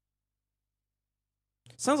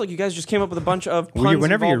 Sounds like you guys just came up with a bunch of puns.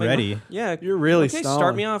 Whenever you're involving- ready. Yeah. You're really Okay, stalling.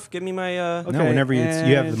 start me off. Give me my. Okay, No, whenever you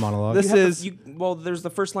have the monologue. This is There's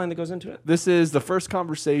the first line that goes into it. this is the first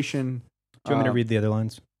conversation. Do you want me to read the other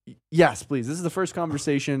lines? Yes, please. This is the first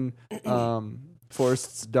conversation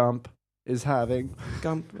Forrest's dump is having.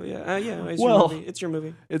 Gump. Yeah. Yeah. It's Well- your movie. It's your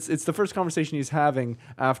movie. It's the first conversation he's having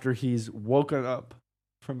after he's woken up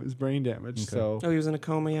from his brain damage. Okay. So Oh, he was in a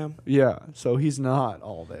coma. Yeah. yeah, so he's not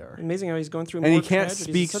all there, Amazing how he's going through. and he more can't tragedies.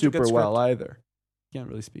 speak It's such a good super well script. either. He can't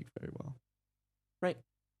really speak very well.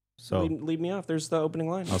 So Lead me off. There's the opening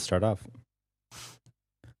line. I'll start off.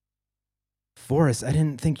 Forrest, I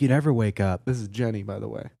didn't think you'd ever wake up. This is Jenny, by the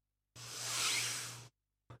way.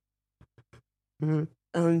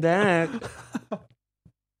 I'm back.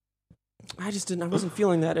 I wasn't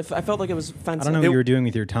feeling that. I felt like it was I offensive. don't know what you were doing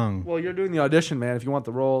with your tongue. Well, you're doing the audition, man. If you want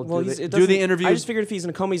the role, Well, do it the doesn't- interview. I just figured if he's in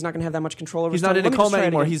a coma, he's not going to have that much control over He's his not tongue. in a Let me just coma try it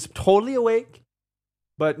anymore. again. He's totally awake.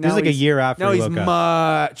 But now This is like a he's- year after Now he he's woke up.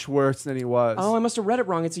 much worse than he was. Oh, I must have read it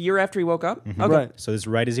wrong. It's a year after he woke up. Mhm. Okay. Right. So this is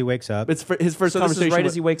right as he wakes up. It's his first So this conversation. is right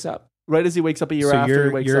as he wakes up. right as he wakes up a year so after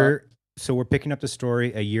he wakes up. So we're picking up the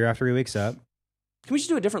story a year after he wakes up. Can we just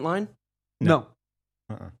do a different line? No,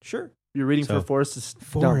 Sure. you're reading So, for Forrest's dump.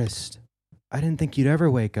 Forrest, I didn't think you'd ever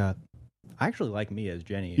wake up. I actually like me as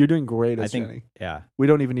Jenny. You're doing great I as think, Jenny. yeah. We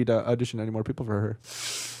don't even need to audition any more people for her.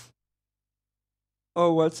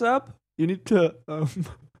 Oh, what's up? You need to.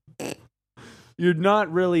 You're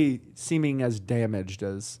not really seeming as damaged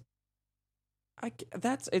as.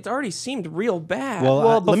 It already seemed real bad.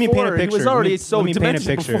 Well, let me paint a before, picture. He was already let me, so let me paint a demented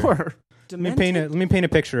picture. before. Let me paint a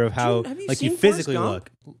picture of how Dude, have you like you seen physically Forrest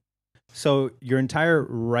look. So your entire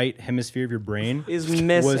right hemisphere of your brain is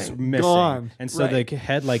missing. was missing, Gone. and so Right. the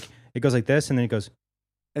head it goes like this, and then it goes.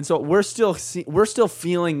 And so we're still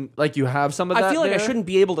feeling like you have some of that. I feel like I there. shouldn't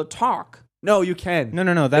be able to talk. No, you can.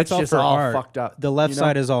 No. That's It's all just for all art. fucked up. The left you know?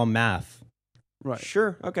 side is all math. Right.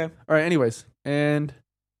 Sure. Okay. All right. Anyways, and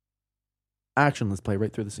action. Let's play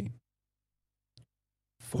right through the scene.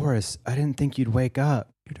 Forrest, I didn't think you'd wake up.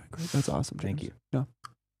 You're doing great. That's awesome. Thank James. you. No.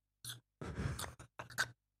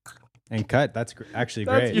 And cut. That's actually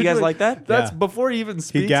That's- great. You guys doing- like that? That's Yeah. before he even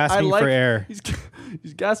speaks. He gasping for air.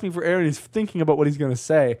 He's gasping for air, and he's thinking about what he's going to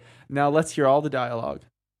say. Now let's hear all the dialogue.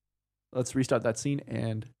 Let's restart that scene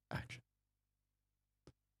and action.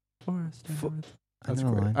 Forrest. That's I know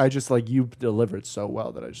the great. lines. I just like you delivered so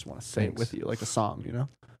well that I just want to say Thanks. it with you like a song. You know.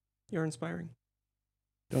 You're inspiring.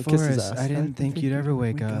 Don't kiss his Forrest, ass. I didn't think you'd ever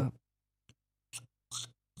wake up.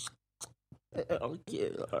 Oh,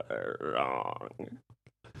 you're wrong.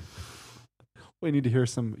 We need to hear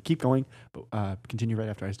some. Keep going, but continue right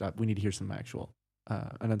after I stop. We need to hear some actual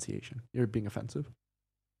enunciation. You're being offensive.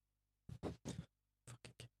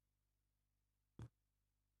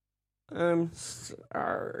 I'm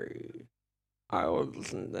sorry. I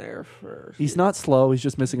wasn't there for He's not slow. He's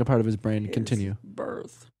just missing a part of his brain. his Continue.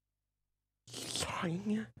 birth.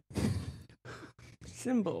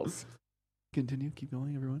 Symbols. Continue. Keep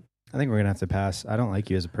going, everyone. I think we're gonna have to pass. I don't like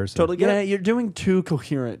you as a person. Totally get Yeah, it. you're doing too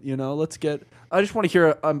coherent. You know. Let's get. I just want to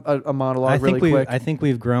hear a monologue I really think quick. I think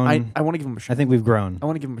we've grown. I want to give him a shot. I think we've grown. I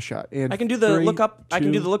want to give him a shot. And I can do the 3, look up. I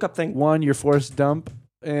can do 2, the look up thing. 1. Your Forrest dump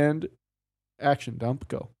and action dump.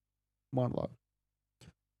 Go. Monologue.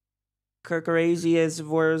 Crazy as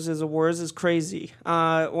wars is crazy. When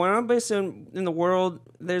I'm based in the world,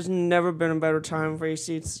 there's never been a better time for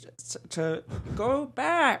ACs to go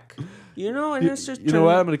back. You know, and it's just You know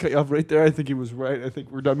what? I'm going to cut you off right there. I think he was right. I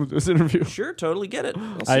think we're done with this interview. Sure, totally get it.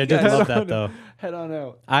 I'll see I you did guys. love that though. Head on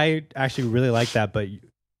out. I actually really like that, but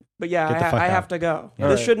But yeah, Get the fuck I out. have to go. Yeah.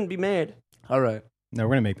 This Alright. shouldn't be made. All right. no,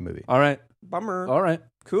 we're gonna make the movie. All right. Bummer. All right.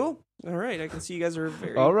 Cool. All right. I can see you guys are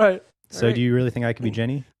very. All right. So Alright. do you really think I could be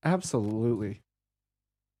Jenny? Absolutely.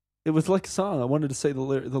 It was like a song. I wanted to say the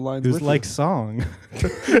lines. It was with like you. song. It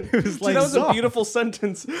was Dude, like that was song. a beautiful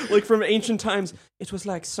sentence, like from ancient times. It was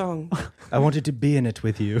like song. I wanted to be in it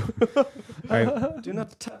with you. All right, Do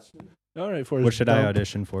not touch me. All right. Forrest what should I dump.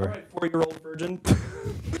 audition All for? right, 4-year-old virgin.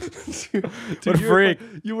 Dude, What a you were freak.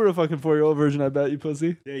 you were a fucking 4-year-old virgin. I bet you,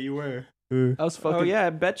 pussy. Yeah, you were. I was fucking. Oh yeah, I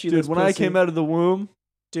bet you Dude, this when I pussy. came out of the womb,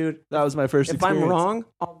 Dude, that was my first if experience. I'm wrong,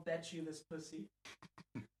 I'll bet you this pussy.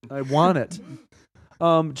 I want it.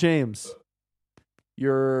 James,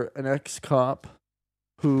 you're an ex-cop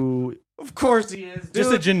who... Of course he is. Dude.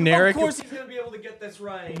 Just a generic- Of course he's gonna be able to get this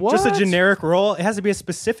right. What? Just a generic role. It has to be a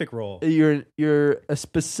specific role. You're a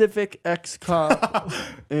specific ex-cop,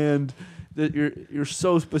 and that you're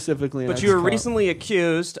so specifically an But you were ex-cop. recently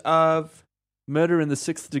accused of Murder in the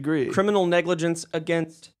 6th degree. criminal negligence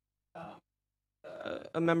against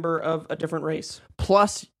a member of a different race.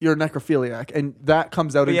 Plus, you're a necrophiliac, and that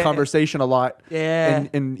comes out in Yeah. conversation a lot. Yeah.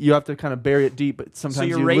 And you have to kind of bury it deep. But sometimes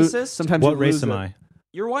you're you racist? Sometimes What you race lose am it. I?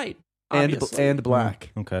 You're white. And Obviously. and black.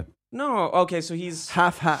 Okay. No, okay, so he's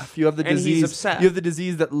Half. You have the And he's disease. upset. You have the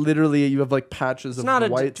disease that literally you have like patches it's of not a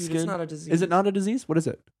white dude, skin. it's not a disease. Is it not a disease? What is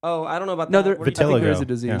it? Oh, I don't know about No, that. there, What are you I think talking there Vitiligo. is a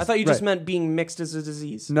disease. Yeah. I thought you just Right. meant being mixed as a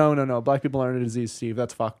disease. No. Black people aren't a disease, Steve.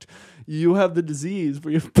 That's fucked. You have the disease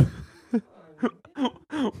where you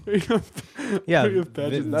Yeah. where you have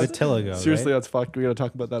patches. That's- Vitiligo. Seriously, right? that's fucked. We gotta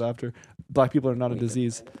talk about that after. Black people are not a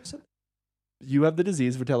disease. You have the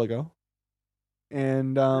disease, vitiligo,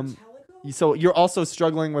 and so you're also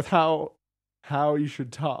struggling with how you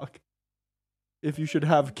should talk. If you should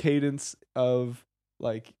have cadence of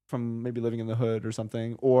like from maybe living in the hood or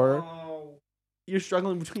something, or you're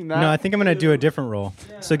struggling between that. No, I think I'm gonna do a different role.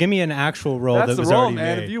 So give me an actual role That's that the was role, already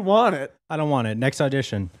man. made. If you want it. I don't want it. Next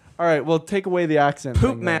audition. All right, well, take away the accent. Poop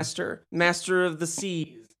thing, then. master, master of the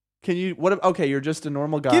seas. Can you? What? Okay, you're just a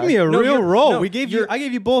normal guy. Give me a No, real you're- role. no, I gave you're-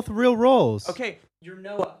 you both real roles. Okay, you're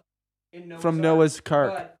Noah in Noah's from Ark, Noah's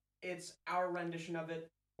Ark. but it's our rendition of it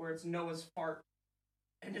where it's Noah's fart,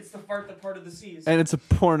 and it's the fart that parted the seas. And it's a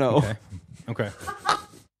porno. Okay.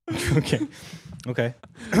 Okay. Okay.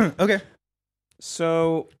 Okay.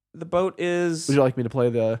 So the boat is Would you like me to play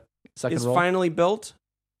the second role? finally built.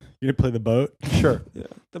 You gonna play the boat? Sure.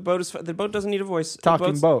 The boat doesn't need a voice. The Talking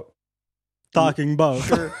boat's- boat. Talking boat.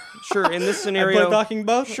 Sure. In this I scenario, play talking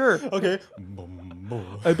boat. Sure. Okay.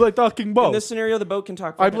 I play talking boat. In this scenario, the boat can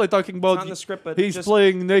talk. I play talking It's boat. not in the script, but He's just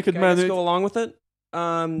playing naked guys man. go along with it.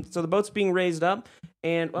 So the boat's being raised up,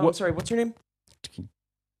 and I'm What- sorry, what's your name?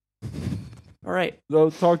 All right.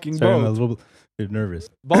 The talking Sorry, I'm a boat. little bit nervous.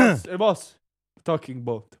 Boss, hey boss. Talking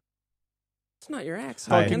boat. It's not your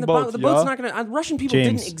accent. Hi. And the, Boat, the boat's yeah? not gonna. Russian people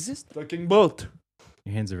James. didn't exist. Talking boat.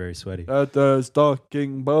 Your hands are very sweaty. That is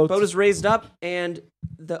talking boat. Boat is raised up, and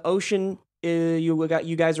the ocean.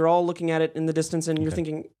 You guys are all looking at it in the distance, and you're Okay.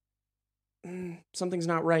 thinking, something's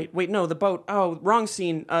not right. Wait, no, the boat. Oh, wrong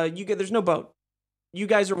scene. There's no boat. You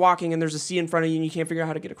guys are walking, and there's a sea in front of you, and you can't figure out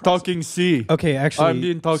how to get across. Talking sea. Okay, actually, I'm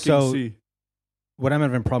being talking so sea. what I'm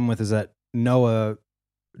having a problem with is that Noah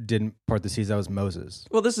didn't part the seas. That was Moses.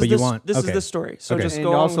 Well, this is But you this. want- This is okay. this story. So Okay. just And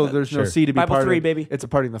go along also, with it. there's no Sure. sea to be Bible parted. 3, baby. It's a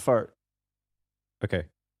parting the fart. Okay.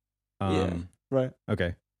 Yeah. Right.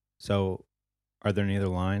 Okay. So, are there any other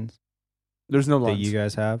lines There's no that lines. you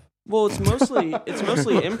guys have? Well, it's mostly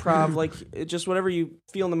improv. Like just whatever you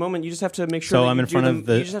feel in the moment. You just have to make sure. So that I'm you in do front them- of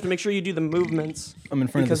the- You just have to make sure you do the movements. I'm in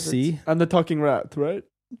front Because of the sea. I'm the talking rat, right?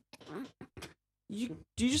 Do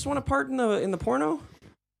you just want to part in the porno?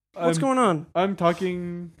 What's I'm, going on? I'm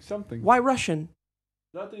talking something. Why Russian?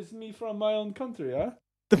 That is me from my own country, huh?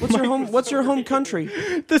 What's your home country?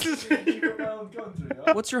 This is From my own country,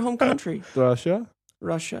 huh? What's your home country? Russia.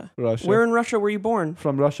 Russia. Russia. Where in Russia were you born?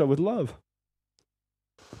 From Russia with love.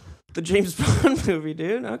 The James Bond movie,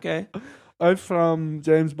 dude. Okay. I'm from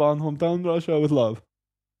James Bond hometown, Russia with love.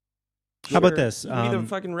 How about Sure. this? You can be the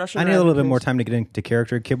fucking Russian. I need a little bit rabbit more face. time to get into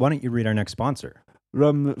character. Kid, why don't you read our next sponsor?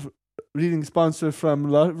 Reading sponsor from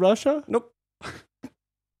Russia. Nope.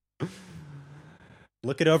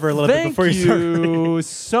 Look it over a little bit Thank before you start. you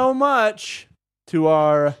so much to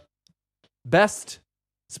our best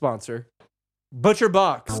sponsor, Butcher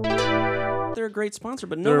Box. They're a great sponsor,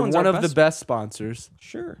 but no They're one's one our of best. the best sponsors.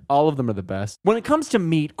 Sure. All of them are the best. When it comes to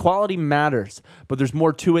meat, quality matters, but there's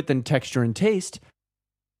more to it than texture and taste.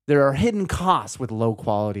 There are hidden costs with low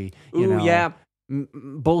quality, Ooh, yeah.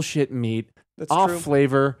 bullshit meat, That's off true.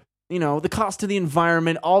 flavor. The cost to the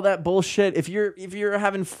environment, all that bullshit. If you're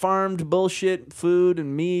having farmed bullshit food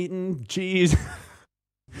and meat and cheese,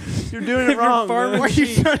 you're doing it wrong. man. Why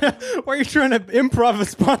are you trying to improv a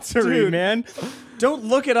sponsor, Dude. man? Don't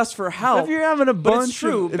look at us for help. If you're having a But bunch it's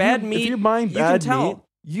true. of if Bad you- meat, if you're buying you can bad tell. meat,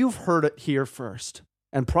 you've heard it here first,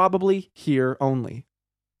 and probably here only,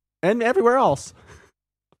 and everywhere else.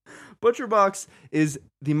 Butcher Box is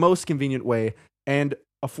the most convenient way and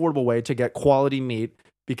affordable way to get quality meat.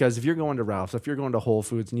 Because if you're going to Ralph's, if you're going to Whole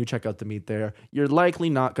Foods and you check out the meat there, you're likely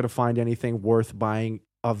not going to find anything worth buying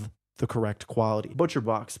of the correct quality. Butcher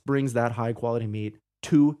Box brings that high quality meat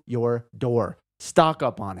to your door. Stock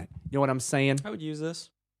up on it. You know what I'm saying? I would use this.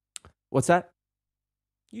 What's that?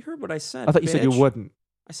 You heard what I said. I thought you said you bitch. wouldn't.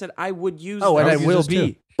 I said I would use. Oh, and those. I will those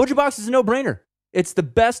be. too. ButcherBox is a no-brainer. It's the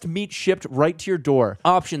best meat shipped right to your door.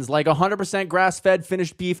 Options like 100% grass-fed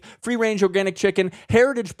finished beef, free-range organic chicken,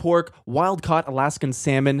 heritage pork, wild-caught Alaskan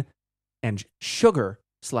salmon, and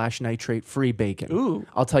sugar/nitrate-free bacon. Ooh.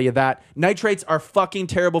 I'll tell you that. Nitrates are fucking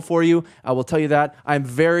terrible for you. I will tell you that. I'm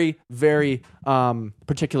very, very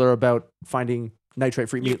particular about finding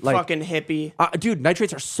nitrate-free You meat. Like, fucking hippie. dude,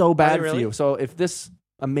 nitrates are so bad for really? you. So if this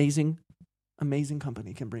amazing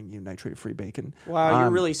company can bring you nitrate-free bacon. Wow, you're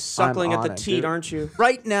I'm- really suckling I'm at the on it, teat, dude. aren't you?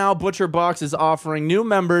 Right now, ButcherBox is offering new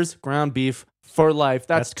members ground beef for life.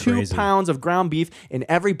 That's That's 2 crazy. pounds of ground beef in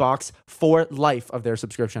every box for life of their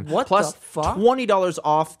subscription. What Plus the fuck? $20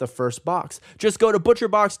 off the first box. Just go to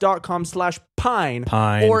butcherbox.com/pine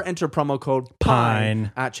Pine. or enter promo code PINE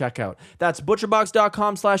Pine. at checkout. That's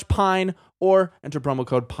butcherbox.com/pine or enter promo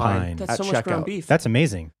code PINE Pine. That's at so much checkout. ground beef. That's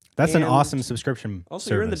amazing. That's an And awesome subscription. Also,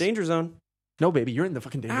 service. you're in the danger zone. No, baby, you're in the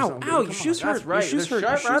fucking danger Ow, zone. baby. ow, Come your on. shoes That's hurt. right. Your shoes They're hurt. Your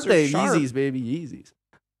sharp, shoes aren't are they? sharp. Yeezys, baby, Yeezys.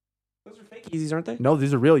 Those are fake Yeezys, aren't they? No,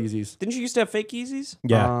 these are real Yeezys. Didn't you used to have fake Yeezys?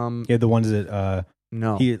 Yeah, yeah, the ones that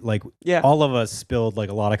No. he like. Yeah. All of us spilled like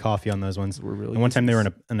a lot of coffee on those ones. They were real And one time they were in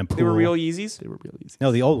a pool. They were real Yeezys. They were real Yeezys.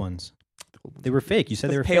 No, the old ones. They were fake. You said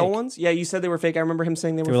The they were pale fake. ones? Yeah, you said they were fake. I remember him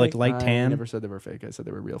saying they They were were fake. like light I tan. never said they were fake. I said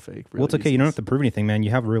they were real fake. Well, it's okay. You don't have to prove anything, man. You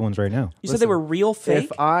have real ones right now. You said they were real fake?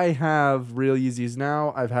 If I have real Yeezys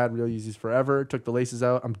now, I've had real Yeezys forever. Took the laces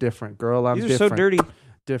out. I'm different, girl. I'm These are different. so dirty.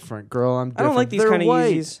 Different, girl. I'm I different. don't like these They're kind of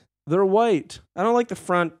white. Yeezys. They're white. I don't like the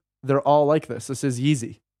front. They're all like this. This is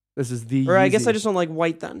Yeezy. This is the Or I guess Yeezy. I just don't like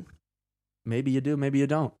white then. Maybe you do. Maybe you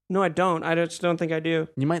don't. No, I don't. I just don't think I do.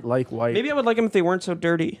 You might like white. Maybe I would like them if they weren't so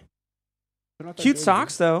dirty. They're not that Cute dirty.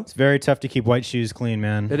 socks, though. It's very tough to keep white shoes clean,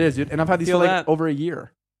 man. It is, dude. And I've had these Feel for like that. over a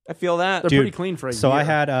year. I feel that. They're Dude, pretty clean for a So year.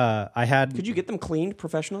 I had. Could you get them cleaned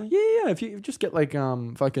professionally? Yeah. If you just get like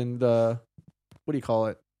fucking the what do you call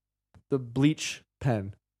it? The bleach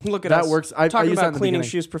pen. Look at That us. works. I Talking use that in about the cleaning beginning.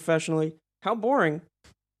 shoes professionally. How boring.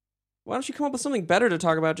 Why don't you come up with something better to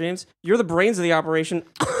talk about, James? You're the brains of the operation.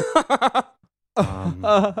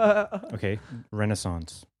 Okay,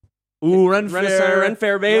 Renaissance. Ooh, Ren Ren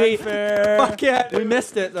Fair, baby. Ren Fair. Fuck yeah. We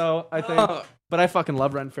missed it though, I think. Ugh. But I fucking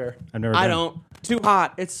love Ren Fair. I've never. I been. don't. Too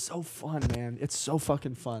hot. It's so fun, man. It's so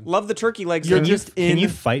fucking fun. Love the turkey legs. You're there. just Can in. you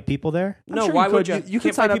fight people there? No, sure why you would could. you? You could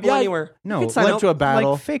Can't sign fight up. people Yeah, anywhere. No, could sign up to a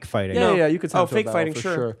battle. Like fake fighting. Yeah, you could sign Oh, up to a fake battle fighting, for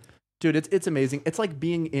sure. sure. Dude, it's amazing. It's like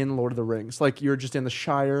being in Lord of the Rings. Like you're just in the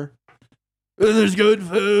Shire. There's good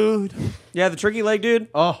food. Yeah, the turkey leg, dude.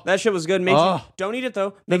 Oh, That shit was good. Makes Oh. you, don't eat it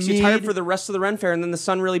though. The Makes you tired mead- for the rest of the Ren Fair, and then the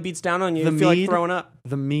sun really beats down on you. The You feel like mead- throwing up.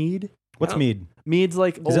 the mead. What's I don't- mead? Mead's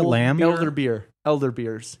like Is it old lamb? Elder beer. Elder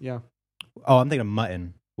beers. Yeah. Oh, I'm thinking of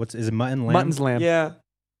mutton. Is it mutton? Lamb? Mutton's lamb. Yeah.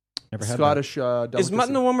 Never had Scottish delicacy. Is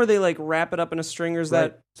mutton the one where they like wrap it up in a string, or is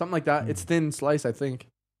Right. Something like that. Mm. It's thin slice, I think.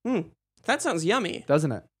 that sounds yummy?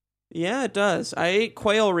 Doesn't it? Yeah, it does. I ate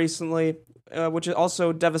quail recently, which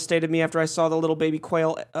also devastated me after I saw the little baby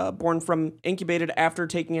quail born from incubated after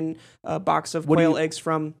taking in a box of What do quail you- eggs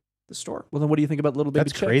from the store. Well, then what do you think about little baby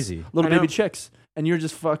That's chicks? crazy. Little I know. baby chicks. And you're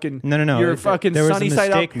just fucking... No. You're fucking there was sunny a side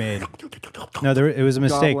mistake up. made. No, it was a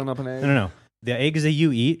mistake. Gobbling up an egg. No. The eggs that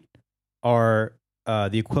you eat are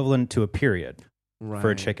the equivalent to a period for a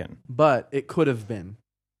Right. chicken. But it could have been,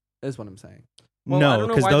 is what I'm saying. Well, I No, don't know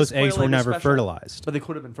because why those this quail eggs were egg was never special. fertilized. But they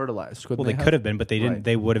could have been fertilized. Couldn't Well, they have? could have been, but they didn't. Right.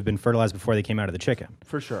 They would have been fertilized before they came out of the chicken.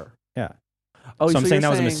 For sure. Yeah. Oh, so I'm saying you're that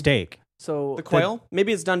was a mistake. So The quail?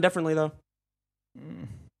 Maybe it's done differently though.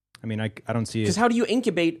 I mean, I don't see Because it. how do you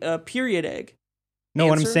incubate a period egg? No,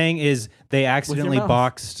 what I'm answer? saying is they accidentally mouth.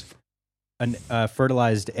 boxed a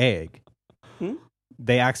fertilized egg. Hmm?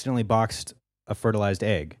 They accidentally boxed a fertilized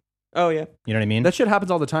egg. Oh yeah. You know what I mean? That shit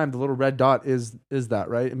happens all the time. The little red dot is that,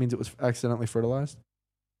 right? It means it was accidentally fertilized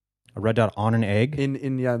A red dot on an egg. in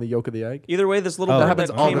the yolk of the egg. Either way, this little Oh, bird that that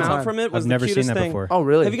happens all came the out time. from it was I've never the seen cutest that thing. before. Oh,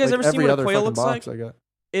 really? Have you guys Like ever seen every what a other quail fucking looks box like? I got.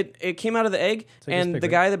 It came out of the egg, Take this and the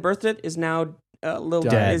picture. guy that birthed it is now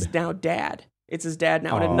Dead. dad. It's his dad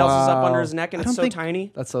now, and it Aw. nuzzles up Wow. under his neck, and I it's don't so think-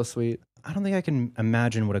 tiny. That's so sweet. I don't think I can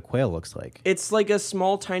imagine what a quail looks like. It's like a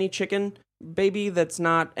small, tiny chicken baby that's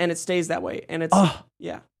not, and it stays that way. And it's Oh,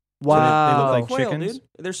 yeah, wow. they look like quail, chickens? dude.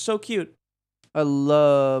 They're so cute. I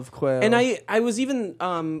love quail. And I was even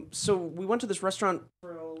so we went to this restaurant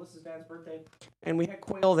for Alyssa's dad's birthday, and we had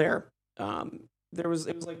quail there. It was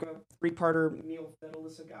like a 3-parter meal that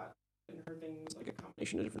Alyssa got, and her thing was like a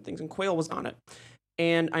combination of different things, and quail was on it.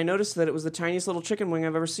 And I noticed that it was the tiniest little chicken wing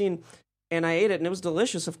I've ever seen, and I ate it, and it was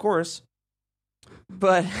delicious, of course.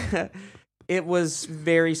 But it was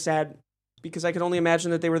very sad because I could only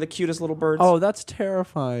imagine that they were the cutest little birds. Oh, that's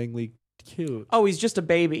terrifyingly cute. Oh, he's just a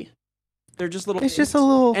baby. They're just little. It's just a babies.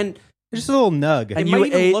 little. And Just a little nug. It And might you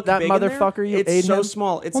even ate look that big in there. motherfucker? You It's ate so him?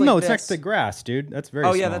 small. It's Well, like no, it's this. next to grass, dude. That's very Oh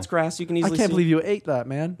small. yeah, that's grass. You can I easily can't see. believe you ate that,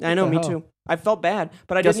 man. I know, What the me hell? too. I felt bad,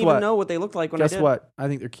 but I Guess didn't what? even know what they looked like when I Guess did. what? I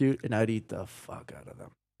think they're cute, and I'd eat the fuck out of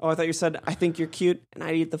them. Oh, I thought you said, I think you're cute, and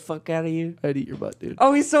I'd eat the fuck out of you. I'd eat your butt, dude.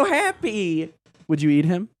 Oh, he's so happy. Would you eat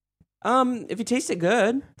him? If he tasted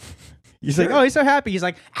good. He's like, oh, he's so happy. He's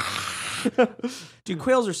like, Dude,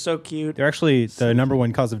 quails are so cute. they're actually the number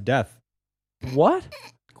one cause of death. What?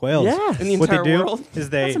 Quails. Yes. In the What they entire do world. is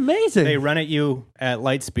That's amazing. they run at you at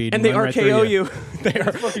light speed And they run right through RKO you. they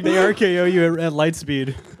RKO you at light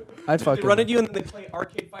speed. I'd They fucking run at you and they play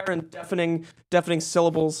Arcade Fire and deafening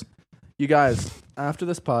syllables. You guys, after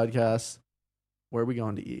this podcast, where are we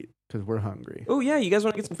going to eat? Because we're hungry. Oh, yeah, you guys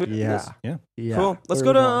want to get some food? after this? Yeah. Cool. Let's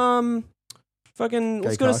Where go are we to,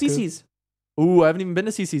 let's go to Kaikaku? CC's. Ooh, I haven't even been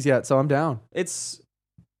to CC's yet, so I'm down.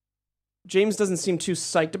 James doesn't seem too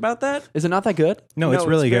psyched about that. Is it not that good? No, No, it's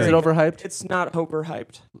really it's Is good. it overhyped? It's not Hoper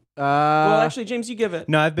hyped. Well, actually, James, you give it.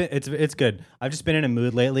 No, it's good. I've just been in a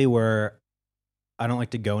mood lately where I don't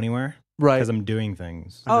like to go anywhere right. because I'm doing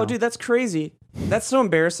things. Oh, dude, that's crazy. That's so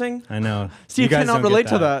embarrassing. I know. Steve You guys cannot don't get relate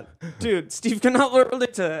to that. Dude, Steve cannot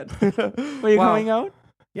relate to that. Are you Wow. coming out?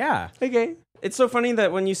 Yeah. Okay. It's so funny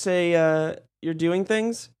that when you say you're doing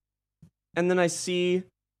things, and then I see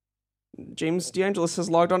James DeAngelis has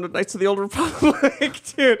logged on to Knights of the Old Republic,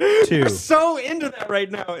 dude. Two. We're so into that right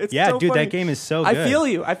now. It's Yeah, so dude, funny. that game is so I good. feel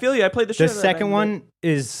you. I played the shit The out of that second back in one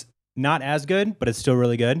is not as good, but it's still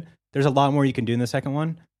really good. There's a lot more you can do in the second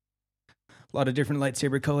one. A lot of different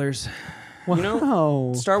lightsaber colors. Wow. You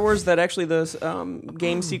know, Star Wars, that actually the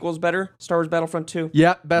game sequel's better. Star Wars Battlefront 2.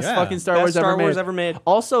 Yeah, best Yeah. fucking Star Best Wars Star ever Wars made. ever made.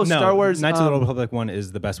 Also, No, Star Wars. Knights of the Old Republic 1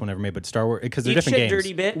 is the best one ever made, but Star Wars, because they're Eat different shit, games.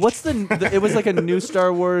 dirty bitch. What's it was like a new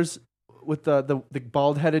Star Wars with the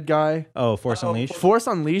bald headed guy. Oh, Force Unleashed. Force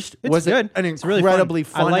Unleashed It's was good. an It's really fun. incredibly I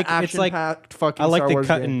fun, like- it's action-packed fucking I like Star the Wars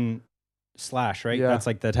cut game. and slash, right? Yeah. That's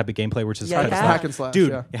like the type of gameplay which is Yeah, cut and yeah. slash. Hack and slash, Dude,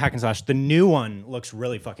 yeah. hack and slash. The new one looks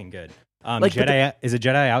really fucking good. Like, but Jedi is it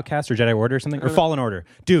Jedi Outcast or Jedi Order or something? Or Fallen Order.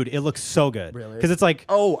 Dude, it looks so good. Really? Because it's like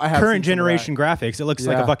Oh, I have current seen some of generation graphics. It looks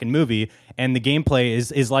like Yeah. a fucking movie. And the gameplay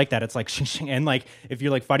is like that. It's like shing, shing, and like if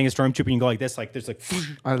you're like fighting a stormtrooper, you can go like this, like there's like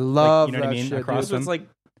I love you know what I that mean? shit, Across dude. So it's like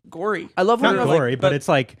gory. I love when not there's gory, like, but it's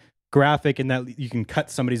like graphic and that you can cut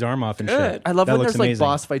somebody's arm off and Good. shit. I love That when looks there's like amazing.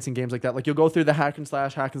 boss fights in games like that. Like you'll go through the hack and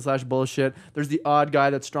slash bullshit. There's the odd guy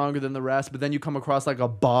that's stronger than the rest, but then you come across like a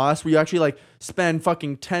boss where you actually like spend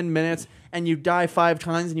fucking 10 minutes and you die 5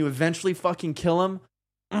 times and you eventually fucking kill him.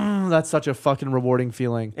 That's such a fucking rewarding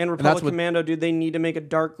feeling. And that's Republic what Commando, dude, they need to make a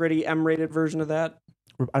dark, gritty, M-rated version of that.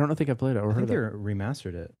 I don't think I played it or I heard think of they it.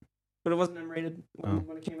 remastered it. But it wasn't M-rated when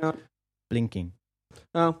it came out. Blinking.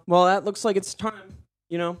 Oh, well, that looks like it's time.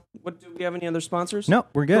 You know, do we have any other sponsors? No,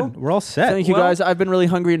 we're good. Cool. We're all set. Thank you Well- guys. I've been really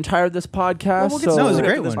hungry and tired this podcast. Well, we'll get so some No, it was food a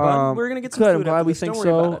great after this, one. bud. We're gonna get some good. food I'm glad after we this. think Don't worry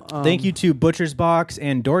so. about it. Thank you to Butcher's Box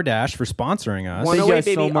and DoorDash for sponsoring us. Thank you 108, guys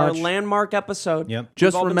so baby, our much. landmark episode. Yep.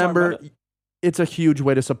 Just We've all been talking remember, about it. it's a huge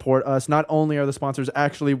way to support us. Not only are the sponsors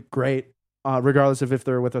actually great, regardless of if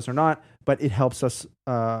they're with us or not, but it helps us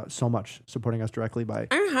so much supporting us directly by.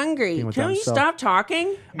 I'm hungry. Being with Can them, you so- stop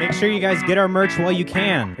talking? Make sure you guys get our merch while you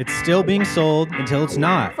can. It's still being sold until it's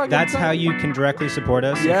not. Fucking That's time. how you can directly support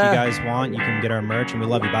us. Yeah. If you guys want, you can get our merch, and we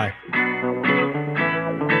love you. Bye.